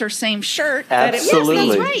that was her same shirt. Absolutely. Yes,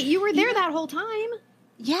 that's right. You were there that whole time.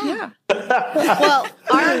 Yeah. Well,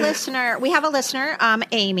 we have a listener,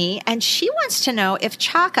 Amy, and she wants to know if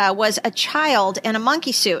Chaka was a child in a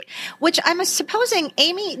monkey suit, which I'm supposing,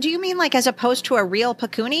 Amy, do you mean like as opposed to a real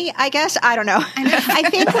Pakuni, I guess? I don't know.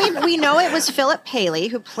 I think we know it was Philip Paley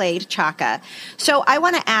who played Chaka. So I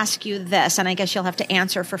want to ask you this, and I guess you'll have to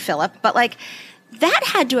answer for Philip, but like that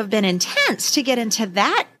had to have been intense to get into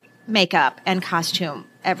that makeup and costume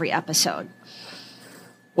every episode.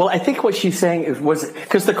 Well, I think what she's saying was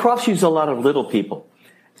because the Crofts use a lot of little people.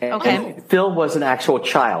 And Phil was an actual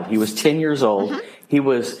child. He was 10 years old. Mm-hmm. He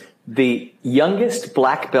was the youngest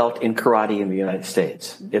black belt in karate in the United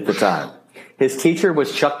States at the time. His teacher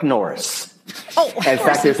was Chuck Norris. In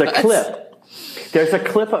fact, there's a clip. There's a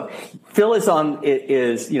clip of Phil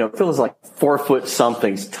Phil is like 4 foot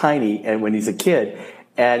something, tiny, and when he's a kid.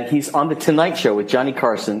 And he's on the Tonight Show with Johnny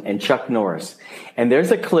Carson and Chuck Norris. And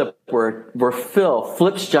there's a clip where Phil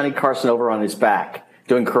flips Johnny Carson over on his back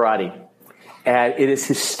doing karate. And it is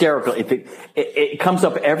hysterical. It comes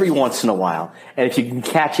up every once in a while. And if you can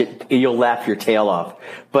catch it, you'll laugh your tail off.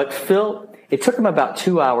 But Phil, it took him about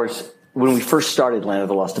 2 hours when we first started Land of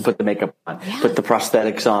the Lost to put the makeup on, put the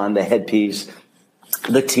prosthetics on, the headpiece,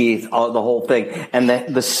 the teeth, the whole thing. And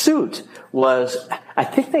the suit was, I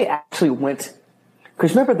think they actually went...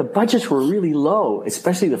 Because remember, the budgets were really low,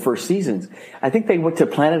 especially the first seasons. I think they went to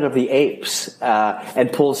Planet of the Apes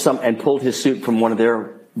and pulled his suit from one of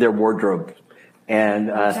their wardrobe,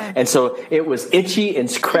 and so it was itchy and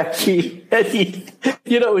scratchy, and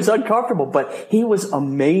it was uncomfortable. But he was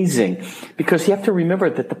amazing because you have to remember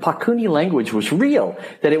that the Pakuni language was real.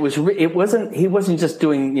 That he wasn't just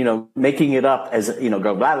doing making it up as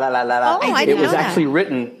go blah blah blah blah. It was actually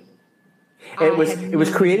written. It was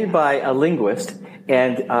created by a linguist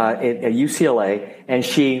and at UCLA, and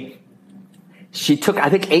she took I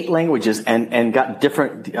think 8 languages and got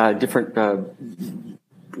different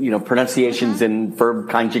pronunciations and verb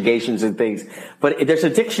conjugations and things. But there's a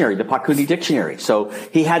dictionary, the Pakuni dictionary. So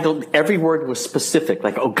he had every word was specific,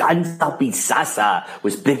 like Oganza Bisasa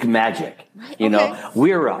was big magic.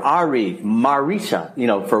 Weira, Ari,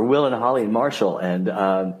 Marisha, for Will and Holly and Marshall, and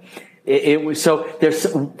it was so.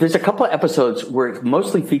 There's a couple of episodes where it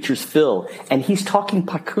mostly features Phil, and he's talking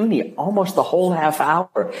Pakuni almost the whole half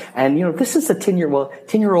hour. And this is a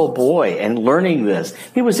 10-year-old boy, and learning this,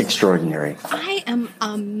 he was extraordinary. I am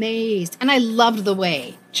amazed, and I loved the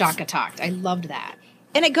way Chaka talked. I loved that.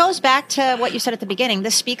 And it goes back to what you said at the beginning.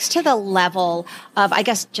 This speaks to the level of, I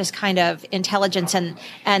guess, just kind of intelligence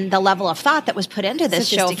and the level of thought that was put into this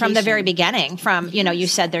show from the very beginning. From, you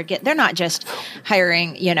said they're not just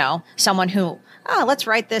hiring, someone who, let's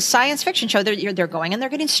write this science fiction show. They're going and they're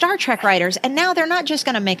getting Star Trek writers. And now they're not just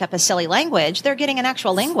going to make up a silly language. They're getting an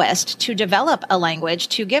actual linguist to develop a language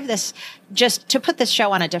to give this, just to put this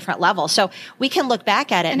show on a different level. So we can look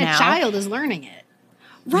back at it now. And a child is learning it.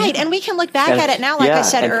 Right. Yeah. And we can look back at it now, like I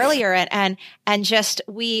said and earlier, and just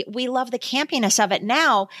we love the campiness of it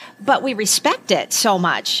now, but we respect it so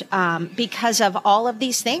much because of all of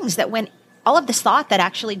these things that went, all of this thought that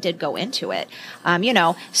actually did go into it.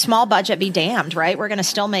 Small budget be damned, right? We're going to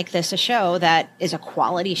still make this a show that is a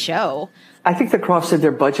quality show. I think the Crofts said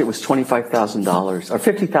their budget was $25,000 or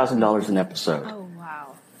 $50,000 an episode. Oh,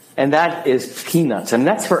 wow. And that is peanuts. And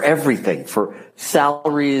that's for everything, for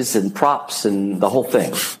salaries and props and the whole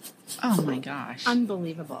thing. Oh my gosh.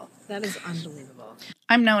 Unbelievable. That is unbelievable.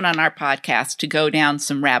 I'm known on our podcast to go down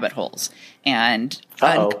some rabbit holes and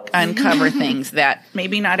uncover things that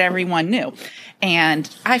maybe not everyone knew. And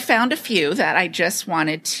I found a few that I just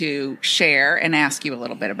wanted to share and ask you a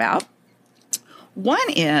little bit about. One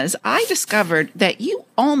is I discovered that you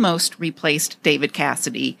almost replaced David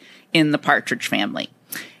Cassidy in the Partridge Family.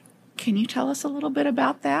 Can you tell us a little bit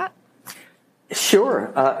about that?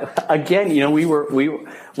 Sure. Again,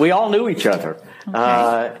 we all knew each other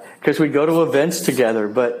because we'd go to events together.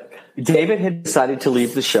 But David had decided to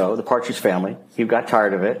leave the show, The Partridge Family. He got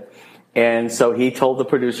tired of it. And so he told the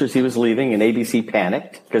producers he was leaving, and ABC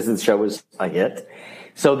panicked because the show was a hit.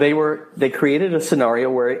 So they created a scenario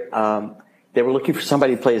where they were looking for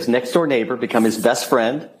somebody to play his next door neighbor, become his best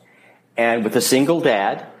friend, and with a single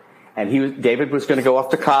dad. And David was going to go off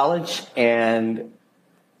to college, and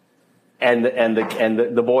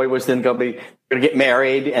the boy was then going to get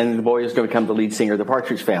married, and the boy was going to become the lead singer of the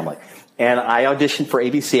Partridge Family. And I auditioned for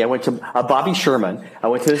ABC. I went to Bobby Sherman. I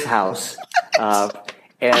went to his house,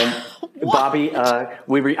 and Bobby,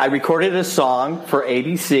 I recorded a song for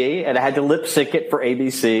ABC, and I had to lip sync it for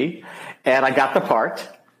ABC, and I got the part.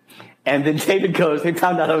 And then David goes, they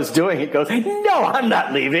found out I was doing it, goes, no, I'm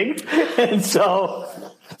not leaving. And so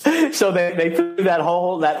they threw that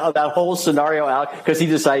whole scenario out because he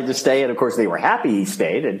decided to stay. And of course they were happy he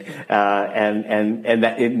stayed, and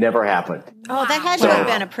that it never happened. Oh, that had to have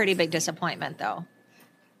been a pretty big disappointment though.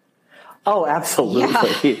 Oh,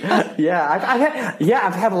 absolutely. Yeah.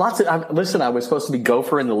 I've had lots of, listen, I was supposed to be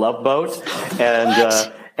Gopher in the Love Boat,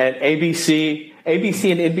 and ABC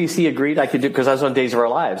and NBC agreed I could do, because I was on Days of Our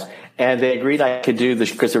Lives, and they agreed I could do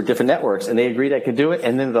this because there were different networks, and they agreed I could do it.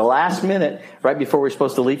 And then the last minute, right before we were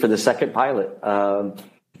supposed to leave for the second pilot,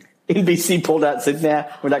 NBC pulled out and said,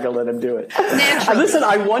 nah, we're not going to let him do it. Listen,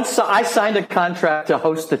 I signed a contract to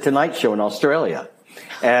host the Tonight Show in Australia.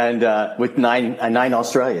 And with Channel 9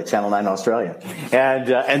 Australia,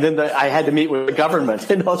 and then I had to meet with the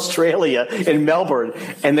government in Australia, in Melbourne,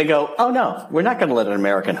 and they go, "Oh no, we're not going to let an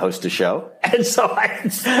American host a show." And so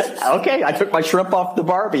I took my shrimp off the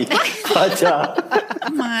Barbie. But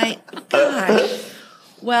my gosh.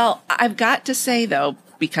 Well, I've got to say though,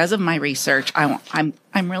 because of my research, I'm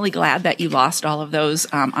really glad that you lost all of those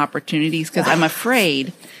opportunities, because I'm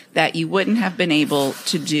afraid that you wouldn't have been able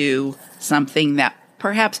to do something that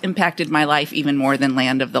perhaps impacted my life even more than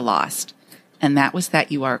Land of the Lost. And that was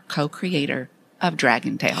that you are co-creator of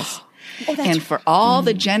Dragon Tales. And for all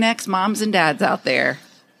the Gen X moms and dads out there,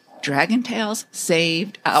 Dragon Tales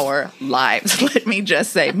saved our lives. Let me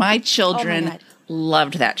just say, my children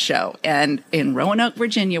loved that show. And in Roanoke,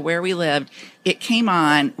 Virginia, where we lived, it came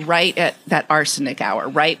on right at that arsenic hour,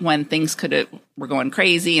 right when things were going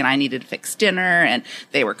crazy and I needed to fix dinner and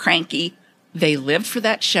they were cranky. They lived for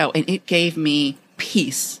that show, and it gave me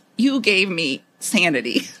peace. You gave me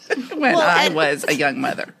sanity when I was a young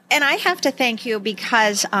mother. And I have to thank you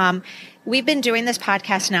because we've been doing this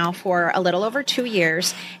podcast now for a little over 2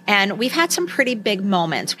 years, and we've had some pretty big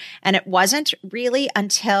moments. And it wasn't really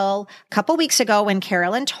until a couple weeks ago when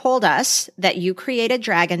Carolyn told us that you created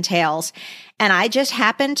Dragon Tales, and I just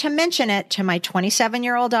happened to mention it to my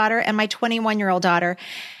 27-year-old daughter and my 21-year-old daughter.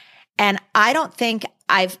 And I don't think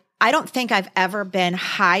I've ever been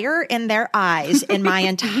higher in their eyes in my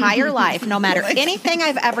entire life, no matter anything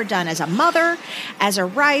I've ever done as a mother, as a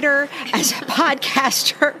writer, as a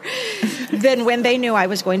podcaster, than when they knew I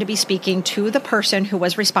was going to be speaking to the person who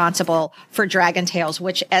was responsible for Dragon Tales,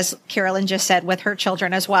 which, as Carolyn just said with her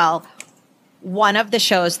children as well, one of the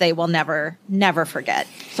shows they will never, never forget.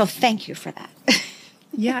 So thank you for that.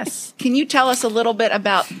 Yes. Can you tell us a little bit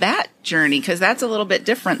about that journey? Because that's a little bit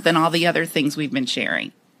different than all the other things we've been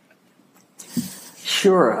sharing.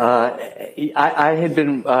 Sure. I had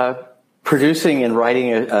been producing and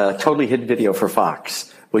writing a totally hidden video for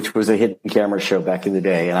Fox, which was a hidden camera show back in the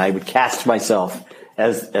day, and I would cast myself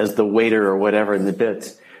as the waiter or whatever in the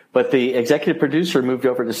bits. But the executive producer moved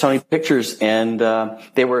over to Sony Pictures, and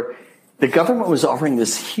the government was offering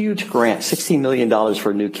this huge grant, $16 million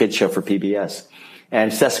for a new kids show for PBS.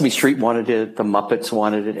 And Sesame Street wanted it, the Muppets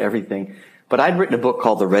wanted it, everything. But I'd written a book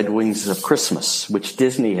called The Red Wings of Christmas, which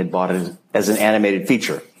Disney had bought as an animated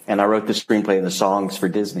feature. And I wrote the screenplay and the songs for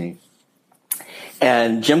Disney.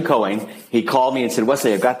 And Jim Cohen, he called me and said,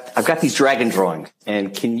 Wesley, I've got these dragon drawings.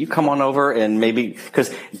 And can you come on over and maybe,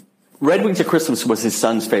 because Red Wings of Christmas was his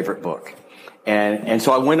son's favorite book. And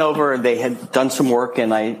so I went over and they had done some work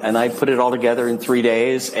and I put it all together in 3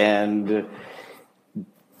 days, and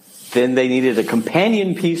then they needed a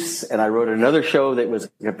companion piece, and I wrote another show that was a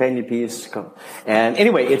companion piece. And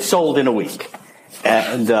anyway, it sold in a week.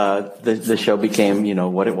 And the show became,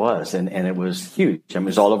 what it was. And it was huge. I mean,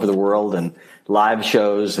 it was all over the world, and live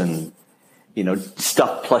shows and,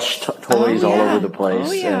 stuffed plush toys all over the place.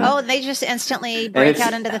 Oh, yeah. Oh, they just instantly break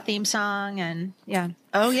out into the theme song, and yeah.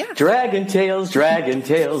 Oh, yeah. Dragon Tales,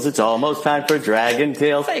 it's almost time for Dragon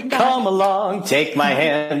Tales. Come along, take my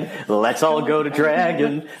hand, let's all go to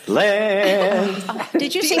Dragon Land.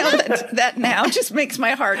 Did you sing that? That now just makes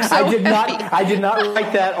my heart so I did happy. not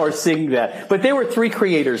write that or sing that. But there were 3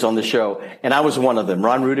 creators on the show, and I was one of them.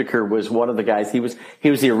 Ron Rudiker was one of the guys. He was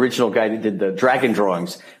the original guy that did the dragon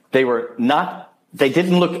drawings. They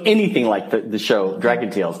didn't look anything like the show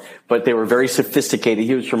Dragon Tales, but they were very sophisticated.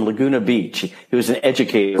 He was from Laguna Beach. He was an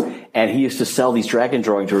educator, and he used to sell these dragon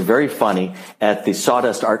drawings. They were very funny at the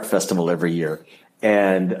Sawdust Art Festival every year.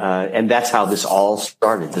 And that's how this all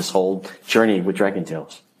started, this whole journey with Dragon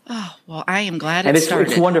Tales. Oh, well, I am glad and started.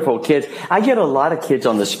 It's wonderful, kids. I get a lot of kids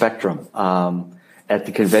on the spectrum at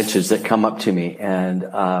the conventions that come up to me, and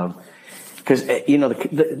because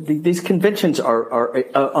these conventions are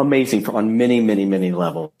amazing on many, many, many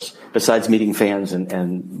levels. Besides meeting fans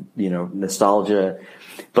and nostalgia,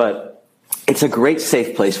 but it's a great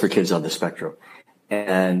safe place for kids on the spectrum.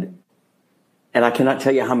 And I cannot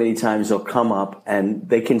tell you how many times they'll come up and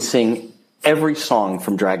they can sing every song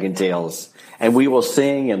from Dragon Tales, and we will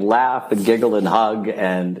sing and laugh and giggle and hug,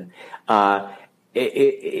 and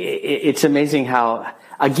it's amazing how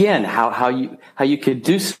you could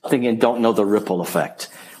do something and don't know the ripple effect.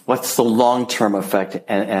 What's the long-term effect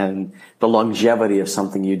and the longevity of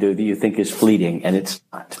something you do that you think is fleeting, and it's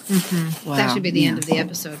not. Mm-hmm. Wow. That should be the end of the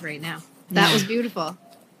episode right now. That was beautiful.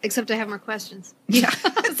 Except I have more questions. Yeah.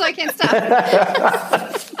 So I can't stop.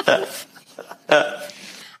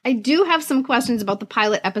 I do have some questions about the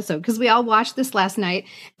pilot episode, because we all watched this last night,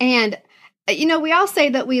 and we all say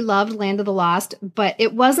that we loved Land of the Lost, but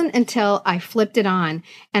it wasn't until I flipped it on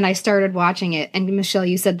and I started watching it. And Michelle,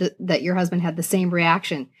 you said that your husband had the same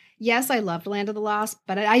reaction. Yes, I loved Land of the Lost,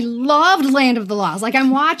 but I loved Land of the Lost. Like, I'm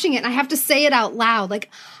watching it and I have to say it out loud. Like,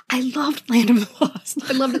 I loved Land of the Lost.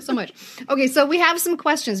 I loved it so much. Okay, so we have some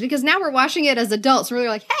questions, because now we're watching it as adults. We're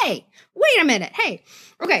like, hey, wait a minute. Hey.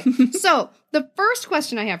 Okay, so the first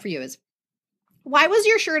question I have for you is, why was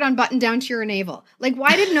your shirt unbuttoned down to your navel? Like,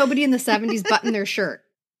 why did nobody in the 70s button their shirt?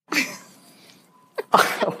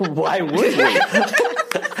 Why would we?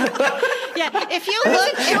 Yeah, if you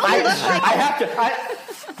look like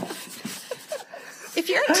if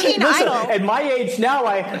you're a teen idol. At my age now,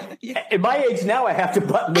 I have to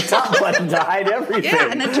button the top button to hide everything. Yeah,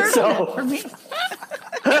 and a turtleneck for me.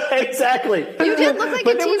 Exactly. You did look like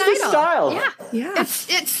but a teen it was idol. the style. Yeah.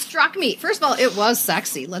 It struck me. First of all, it was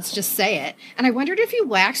sexy. Let's just say it. And I wondered if you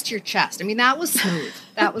waxed your chest. I mean, that was smooth.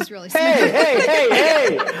 That was really smooth.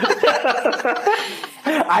 Hey.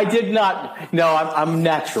 I did not. No, I'm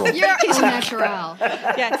natural. You're a natural.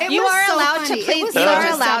 Yeah, you are so allowed funny. to plead. It was You such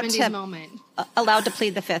are a allowed 70s to moment. allowed to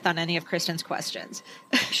plead the fifth on any of Kristen's questions.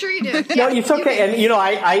 Sure you do. No, it's okay. And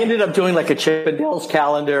I ended up doing like a Chippendales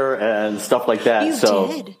calendar and stuff like that.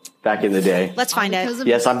 You did. Back in the day. Let's find it.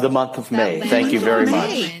 Yes, I'm the month of May. Thank you very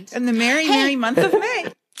much. And the merry month of May.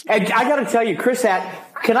 And I got to tell you, Chris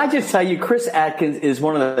Atkins is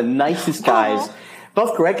one of the nicest guys.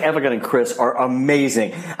 Both Greg Evigan and Chris are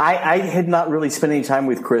amazing. I had not really spent any time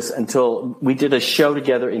with Chris until we did a show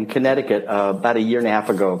together in Connecticut about a year and a half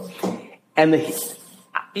ago. And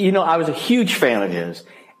I was a huge fan of his.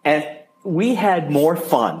 And we had more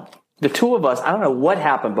fun. The two of us, I don't know what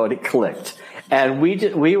happened, but it clicked. And we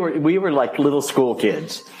were like little school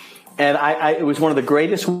kids. And it was one of the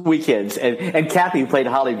greatest weekends. And Kathy, who played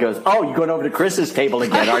Holly, goes, "Oh, you're going over to Chris's table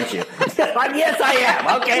again, aren't you?" Yes, I am.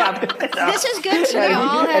 Okay. This is good to We know.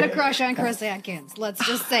 all had a crush on Chris Atkins. Let's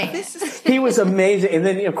just say it. He was amazing. And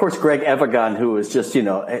then, of course, Greg Evigan, who was just,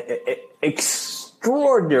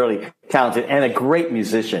 extraordinarily talented and a great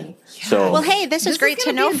musician. So, Well, hey, this is great is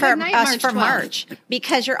to gonna know be a for good night, us March for 12th. March,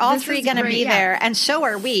 because you're all This three is going to great, be yeah. there, and so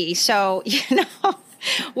are we. So,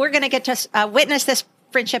 we're going to get to witness this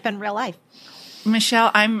friendship in real life.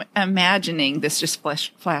 Michelle, I'm imagining this just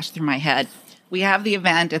flashed through my head. We have the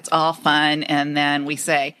event, it's all fun, and then we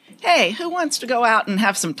say, hey, who wants to go out and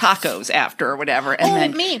have some tacos after or whatever? And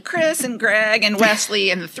then me. Chris and Greg and Wesley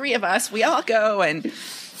and the three of us, we all go and,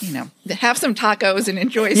 have some tacos and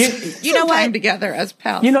enjoy some time together as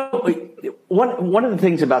pals. One of the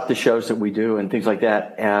things about the shows that we do and things like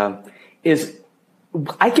that is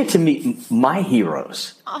I get to meet my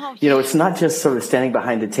heroes. Oh, yeah. It's not just sort of standing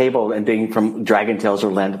behind the table and being from Dragon Tales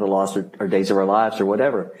or Land of the Lost or Days of Our Lives or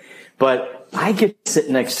whatever. But I get to sit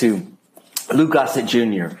next to Lou Gossett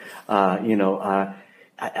Jr.,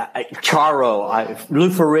 Charo, Lou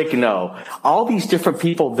Ferrigno, all these different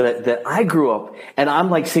people that I grew up, and I'm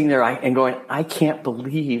like sitting there and going, I can't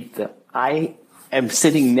believe that I am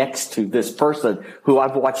sitting next to this person who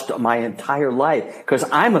I've watched my entire life, because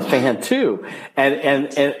I'm a fan too.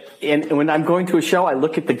 And when I'm going to a show, I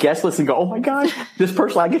look at the guest list and go, oh my gosh, this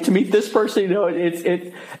person, I get to meet this person.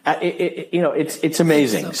 It's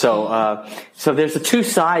amazing. So there's the two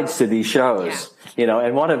sides to these shows.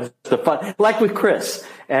 And one of the fun, like with Chris,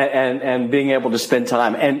 and being able to spend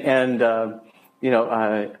time, and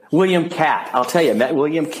William Catt. I'll tell you, I met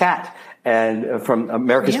William Catt and from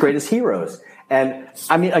America's Greatest Heroes. And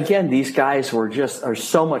I mean, again, these guys are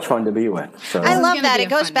so much fun to be with. So I love that. It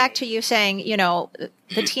goes back to you saying,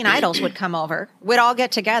 the teen idols would come over. We'd all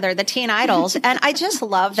get together, the teen idols. And I just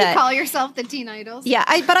love that. You call yourself the teen idols? Yeah.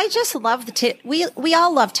 But I just love we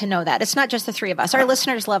all love to know that. It's not just the three of us. Our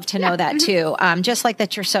listeners love to know that too. Just like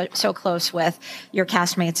that you're so close with your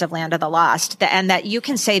castmates of Land of the Lost, and that you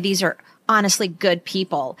can say these are honestly good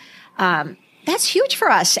people. That's huge for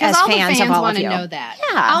us as fans of all of you. All the fans want to know that.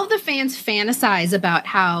 Yeah. All the fans fantasize about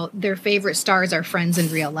how their favorite stars are friends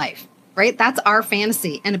in real life, right? That's our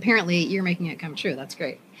fantasy. And apparently you're making it come true. That's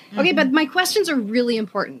great. Mm-hmm. Okay, but my questions are really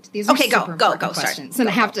important. These are super important questions. And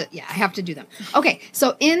I have to do them. Okay,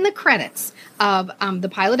 so in the credits of the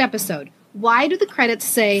pilot episode, why do the credits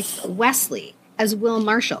say Wesley as Will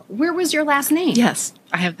Marshall? Where was your last name? Yes,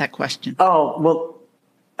 I have that question. Oh, well,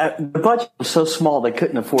 the budget was so small they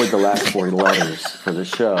couldn't afford the last 4 letters for the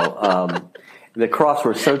show. The crofts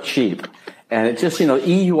were so cheap, and it just,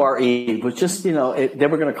 EURE was just, they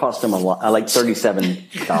were going to cost them a lot, like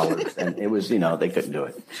 $37, and it was, they couldn't do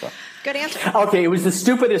it. So. Good answer. Okay, it was the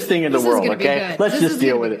stupidest thing in the world. Okay, let's just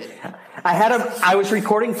deal with it. I was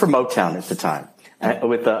recording for Motown at the time.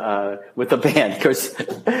 With a band, because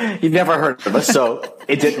you'd never heard of us, so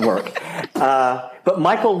it didn't work. But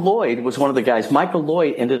Michael Lloyd was one of the guys. Michael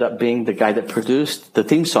Lloyd ended up being the guy that produced the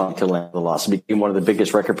theme song to Land of the Lost, and became one of the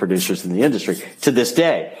biggest record producers in the industry to this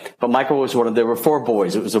day. But Michael was there were 4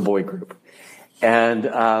 boys. It was a boy group.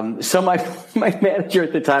 And so my manager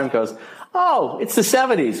at the time goes, oh, it's the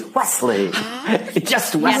 70s. Wesley.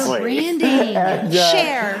 Just Wesley. Yes, branding. And,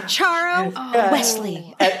 Cher, Charo,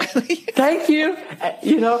 Wesley. Thank you.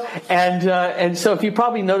 And so if you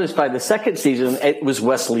probably noticed by the second season, it was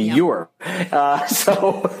Wesley Eure.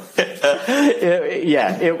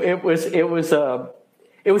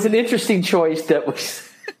 It was an interesting choice that was.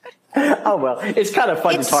 Oh, well, it's kind of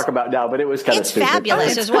fun to talk about now, but it was kind of stupid. It's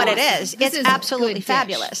fabulous is what it is. It's absolutely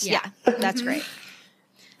fabulous. Yeah, that's great.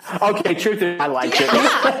 Okay, truth is, I liked it.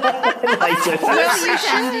 I liked it.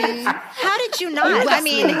 How did you not? I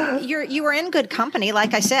mean, you were in good company.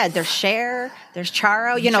 Like I said, there's Cher, there's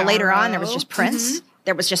Charo. Later on, there was just Prince. Mm-hmm.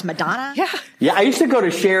 There was just Madonna. Yeah, I used to go to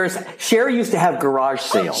Cher's. Cher used to have garage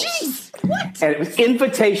sales. Oh, jeez. What? And it was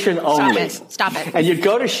invitation only. Stop it. And you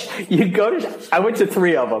go to, I went to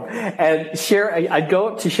 3 of them. And Cher, I'd go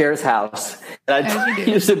up to Cher's house. And I'd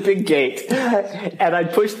use a big gate. And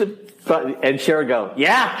I'd push the button. And Cher would go,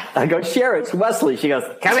 yeah. I go, Cher, it's Wesley. She goes,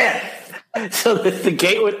 come in. So the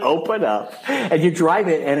gate would open up, and you drive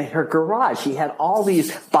in, and in her garage, she had all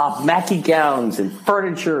these Bob Mackie gowns and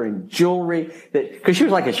furniture and jewelry, because she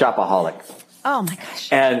was like a shopaholic. Oh, my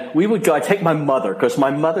gosh. And we would go, I'd take my mother, because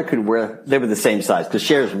my mother could wear, they were the same size, because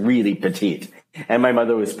Cher's really petite, and my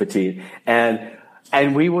mother was petite.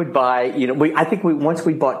 And we would buy, once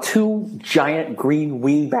we bought 2 giant green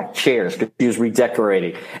wingback chairs because she was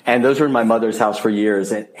redecorating. And those were in my mother's house for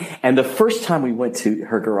years. And the first time we went to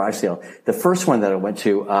her garage sale, the first one that I went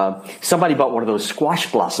to, somebody bought one of those squash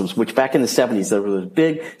blossoms, which back in the 70s, there were those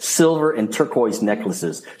big silver and turquoise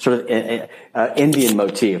necklaces, sort of Indian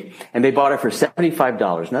motif. And they bought it for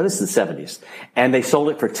 $75. Now, this is the 70s. And they sold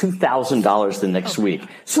it for $2,000 the next week.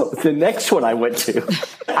 So the next one I went to,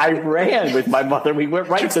 I ran with my mother. We went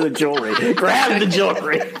right to the jewelry, grabbed the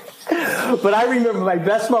jewelry. But I remember my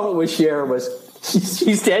best moment with Cher was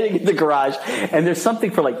she's standing in the garage, and there's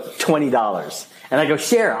something for like $20. And I go,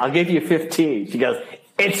 Cher, I'll give you 15. She goes,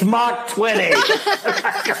 it's Mach 20.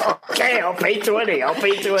 I go, okay, I'll pay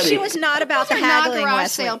 20. She was not about the haggling, not garage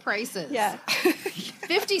Wesley. sale prices. Yeah.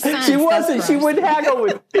 50 cents. She wasn't. She wouldn't haggle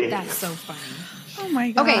with me. That's so funny. Oh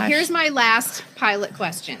my gosh. Okay, here's my last pilot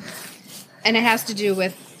question. And it has to do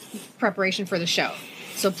with preparation for the show.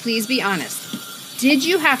 So please be honest. Did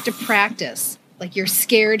you have to practice like your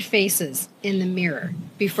scared faces in the mirror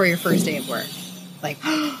before your first day of work? Like,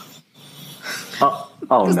 Oh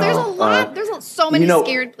no. there's a lot. There's so many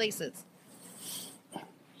scared places.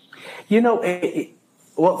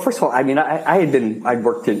 Well, first of all, I mean, I'd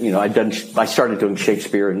worked in, I started doing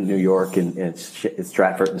Shakespeare in New York and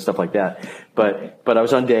Stratford and stuff like that. But I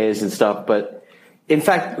was on days and stuff. But in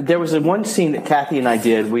fact, there was one scene that Kathy and I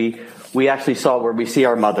did. We actually saw where we see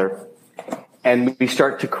our mother and we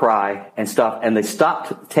start to cry and stuff. And they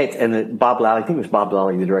stopped tape. And Bob Lally, I think it was Bob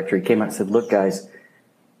Lally, the director, he came out and said, "Look, guys,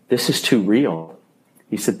 this is too real."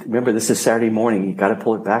 He said, "Remember, this is Saturday morning. You got to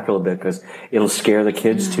pull it back a little bit because it'll scare the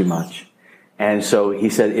kids too much." And so he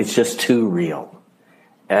said, "It's just too real."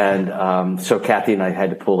 And so Kathy and I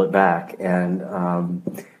had to pull it back. And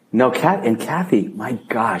Kathy, my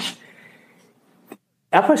gosh.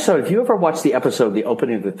 If you ever watched the episode, the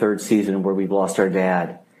opening of the third season where we lost our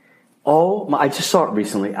dad, I just saw it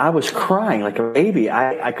recently. I was crying like a baby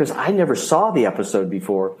because I never saw the episode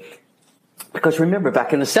before. Because remember,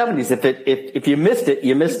 back in the 70s, if you missed it,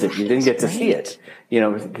 you missed it. You didn't get to see it,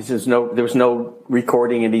 because there was no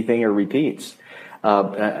recording anything or repeats,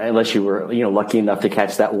 unless you were, lucky enough to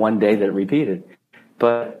catch that one day that it repeated.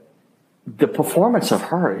 But the performance of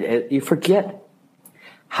her, you forget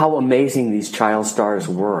how amazing these child stars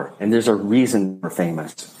were, and there's a reason we're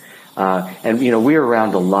famous. And we were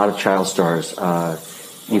around a lot of child stars, oh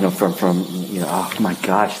my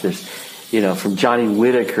gosh, there's. From Johnny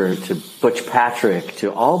Whitaker to Butch Patrick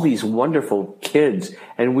to all these wonderful kids.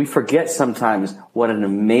 And we forget sometimes what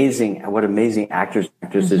amazing actors and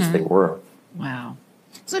actresses they were. Wow.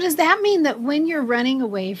 So does that mean that when you're running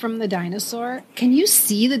away from the dinosaur, can you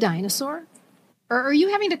see the dinosaur? Or are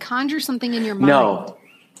you having to conjure something in your mind? No.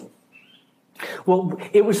 Well,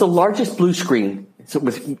 it was the largest blue screen,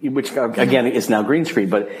 which again is now green screen,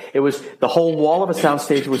 but it was the whole wall of a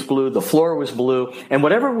soundstage was blue, the floor was blue, and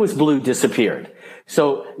whatever was blue disappeared.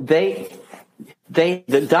 So the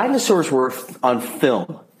dinosaurs were on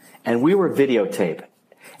film, and we were videotape.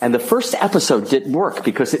 And the first episode didn't work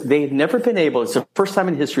because they had never been able. It's the first time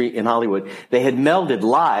in history in Hollywood they had melded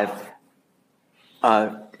live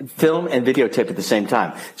film and videotape at the same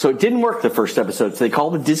time. So it didn't work the first episode. So they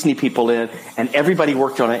called the Disney people in and everybody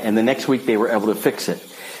worked on it. And the next week they were able to fix it.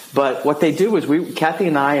 But what they do is Kathy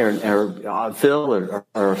and I or Phil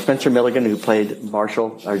or Spencer Milligan, who played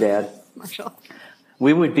Marshall, our dad. Marshall.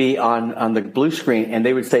 We would be on the blue screen and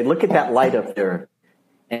they would say, "Look at that light up there.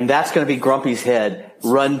 And that's going to be Grumpy's head.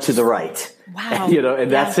 Run to the right." Wow.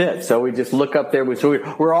 And that's it. So we just look up there. So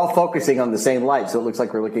we're all focusing on the same light. So it looks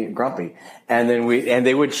like we're looking at Grumpy. And then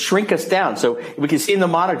they would shrink us down. So we could see in the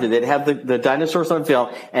monitor, they'd have the dinosaurs on film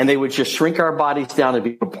and they would just shrink our bodies down to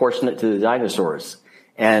be proportionate to the dinosaurs.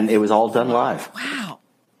 And it was all done live. Wow.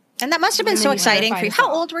 And that must have been so exciting for you.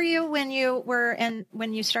 How old were you when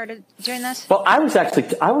you started doing this? Well, I was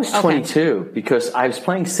 22 because I was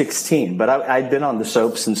playing 16, but I'd been on the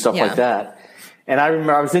soaps and stuff like that. And I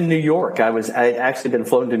remember I was in New York. I'd actually been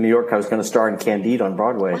flown to New York. I was going to star in Candide on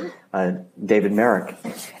Broadway, David Merrick.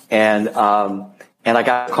 And I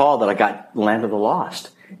got a call that I got Land of the Lost.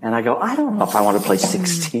 And I go, I don't know if I want to play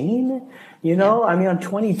 16. I mean, I'm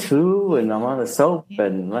 22 and I'm on a soap.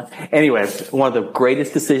 And anyway, one of the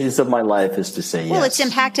greatest decisions of my life is to say yes. Well, it's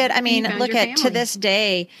impacted. I mean, look at to this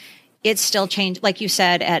day, it's still changed, like you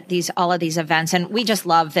said, at all of these events. And we just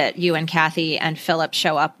love that you and Kathy and Philip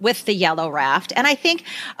show up with the yellow raft. And I think,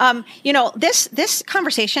 this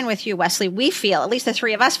conversation with you, Wesley, we feel, at least the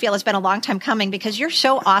three of us feel, has been a long time coming because you're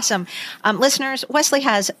so awesome. Listeners, Wesley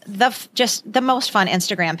has just the most fun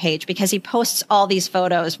Instagram page because he posts all these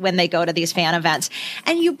photos when they go to these fan events.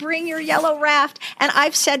 And you bring your yellow raft. And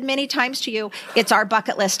I've said many times to you, it's our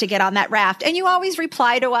bucket list to get on that raft. And you always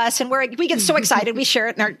reply to us and we get so excited. We share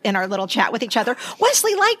it in our little chat with each other.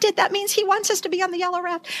 Wesley liked it. That means he wants us to be on the yellow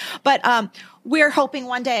raft. But we're hoping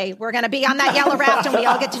one day we're going to be on that yellow raft and we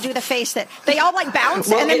all get to do the face that they all like bounce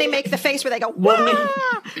and then they make the face where they go,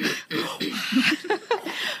 wah!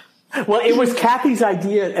 Well, it was Kathy's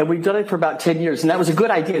idea, and we've done it for about 10 years, and that was a good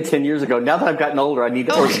idea 10 years ago. Now that I've gotten older, I need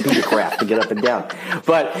to orthopedic raft to get up and down.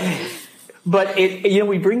 But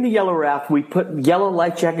we bring the yellow raft, we put yellow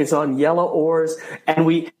life jackets on, yellow oars,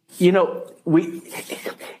 and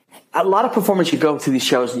a lot of performers, you go to these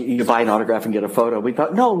shows and you buy an autograph and get a photo. We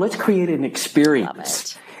thought, no, let's create an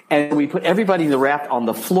experience. and we put everybody in the raft on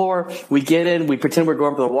the floor. We get in, we pretend we're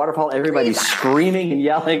going to the waterfall. Everybody's screaming and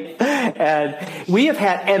yelling. And we have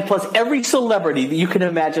had, and plus every celebrity that you can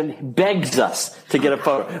imagine begs us to get a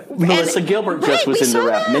photo. Melissa Gilbert just was in the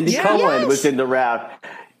raft. Mindy Cohen was in the raft.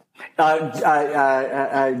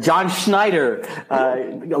 John Schneider,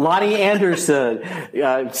 Lonnie Anderson,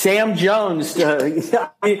 Sam Jones,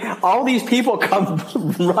 all these people come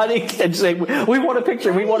running and say, "We want a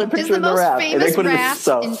picture. We want a picture in the raft." It's the most famous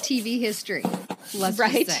raft in TV history. Let's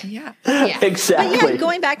just say. Yeah, exactly. But yeah,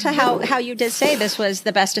 going back to how you did say this was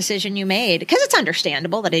the best decision you made, because it's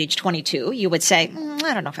understandable that at age 22 you would say,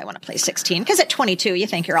 "I don't know if I want to play 16," because at 22 you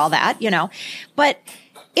think you're all that, But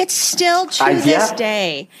it's still to this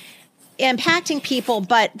day impacting people,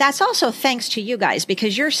 but that's also thanks to you guys,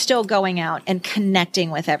 because you're still going out and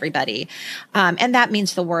connecting with everybody. And that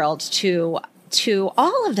means the world to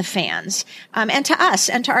all of the fans, and to us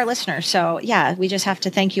and to our listeners. So yeah, we just have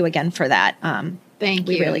to thank you again for that. Thank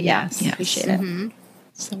you. Really, appreciate it. Mm-hmm.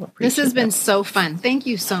 This has been so fun. Thank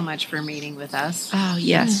you so much for meeting with us. Oh,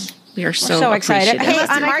 yes. We're so excited. Hey, did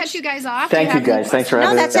I cut you guys off? Thank you guys. Thanks for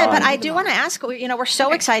having us. No, that's it. But I do want to ask, we're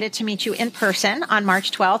so excited to meet you in person on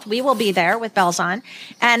March 12th. We will be there with bells on.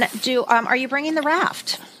 And are you bringing the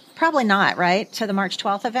raft? Probably not, right? To the March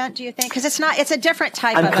 12th event, do you think? Because it's a different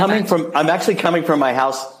type of event. I'm actually coming from my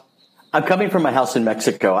house. I'm coming from my house in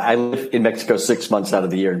Mexico. I live in Mexico 6 months out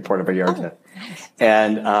of the year in Puerto Vallarta. Nice.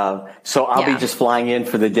 And so I'll be just flying in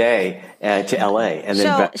for the day to LA. And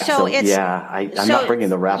then I'm not bringing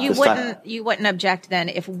the raft this time. You wouldn't object then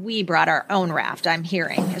if we brought our own raft,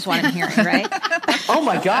 is what I'm hearing, right? Oh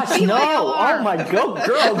my gosh, no. Oh my God,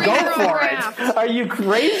 girl, go for it. Are you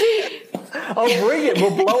crazy? Oh, bring it.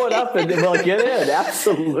 We'll blow it up and we'll get in.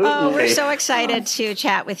 Absolutely. Oh, we're so excited to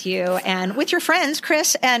chat with you and with your friends,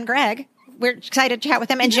 Chris and Greg. We're excited to chat with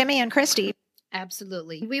them, and Jimmy and Christy.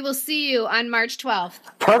 Absolutely. We will see you on March 12th.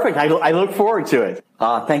 Perfect. I look forward to it.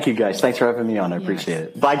 Thank you, guys. Thanks for having me on. I appreciate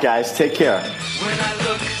it. Bye, guys. Take care. When I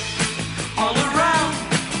look all around,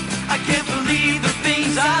 I can't believe the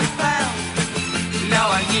things I found. Now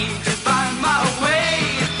I need to find my way.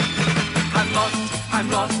 I'm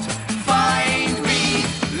lost. Find me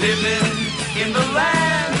living in the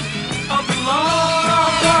land of the lost.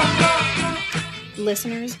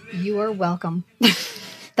 Listeners, you are welcome.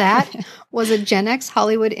 That was a Gen X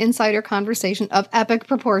Hollywood insider conversation of epic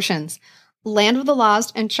proportions. Land of the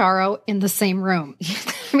Lost and Charo in the same room.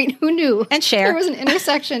 I mean, who knew? And Cher. There was an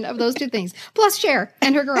intersection of those two things. Plus Cher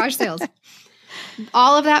and her garage sales.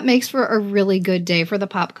 All of that makes for a really good day for the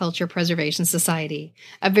Pop Culture Preservation Society.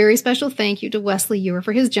 A very special thank you to Wesley Eure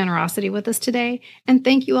for his generosity with us today. And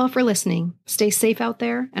thank you all for listening. Stay safe out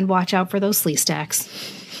there and watch out for those slee stacks.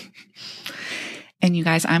 And you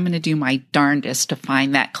guys, I'm going to do my darndest to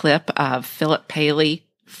find that clip of Philip Paley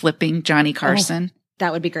flipping Johnny Carson. Oh,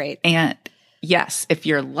 that would be great. And yes, if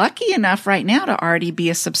you're lucky enough right now to already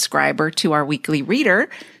be a subscriber to our weekly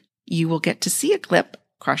reader, you will get to see a clip.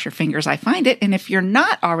 Cross your fingers I find it. And if you're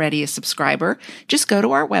not already a subscriber, just go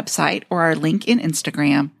to our website or our link in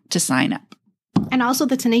Instagram to sign up. And also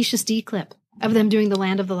the Tenacious D clip of them doing the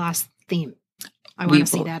Land of the Lost theme. I want to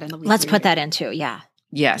see that in the weekly Let's put reader. that in too, yeah.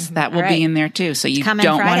 Yes, that will be in there too. So you don't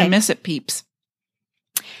want to miss it, peeps.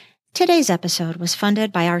 Today's episode was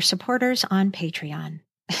funded by our supporters on Patreon.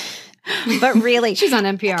 But really, she's on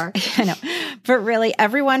NPR. I know. But really,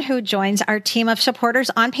 everyone who joins our team of supporters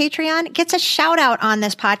on Patreon gets a shout out on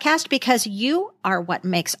this podcast because you are what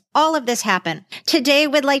makes all of this happen. Today,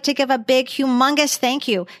 we'd like to give a big, humongous thank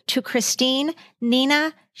you to Christine,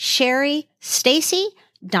 Nina, Sherry, Stacy,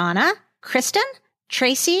 Donna, Kristen,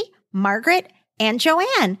 Tracy, Margaret, and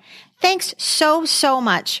Joanne. Thanks so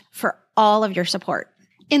much for all of your support.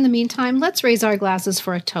 In the meantime, let's raise our glasses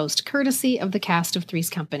for a toast, courtesy of the cast of Three's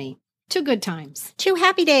Company. To good times. To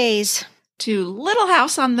happy days. To Little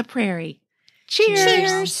House on the Prairie. Cheers.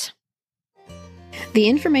 Cheers. The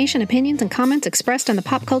information, opinions, and comments expressed on the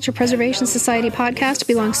Pop Culture Preservation Society podcast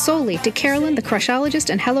belong solely to Carolyn, the Crushologist,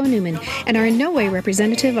 and Hello Newman, and are in no way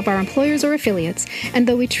representative of our employers or affiliates. And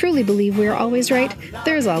though we truly believe we are always right,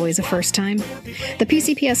 there is always a first time. The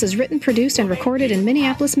PCPS is written, produced, and recorded in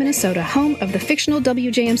Minneapolis, Minnesota, home of the fictional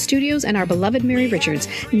WJM Studios and our beloved Mary Richards.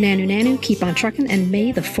 Nanu Nanu, keep on truckin', and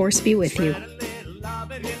may the force be with you.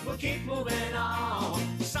 Keep moving on.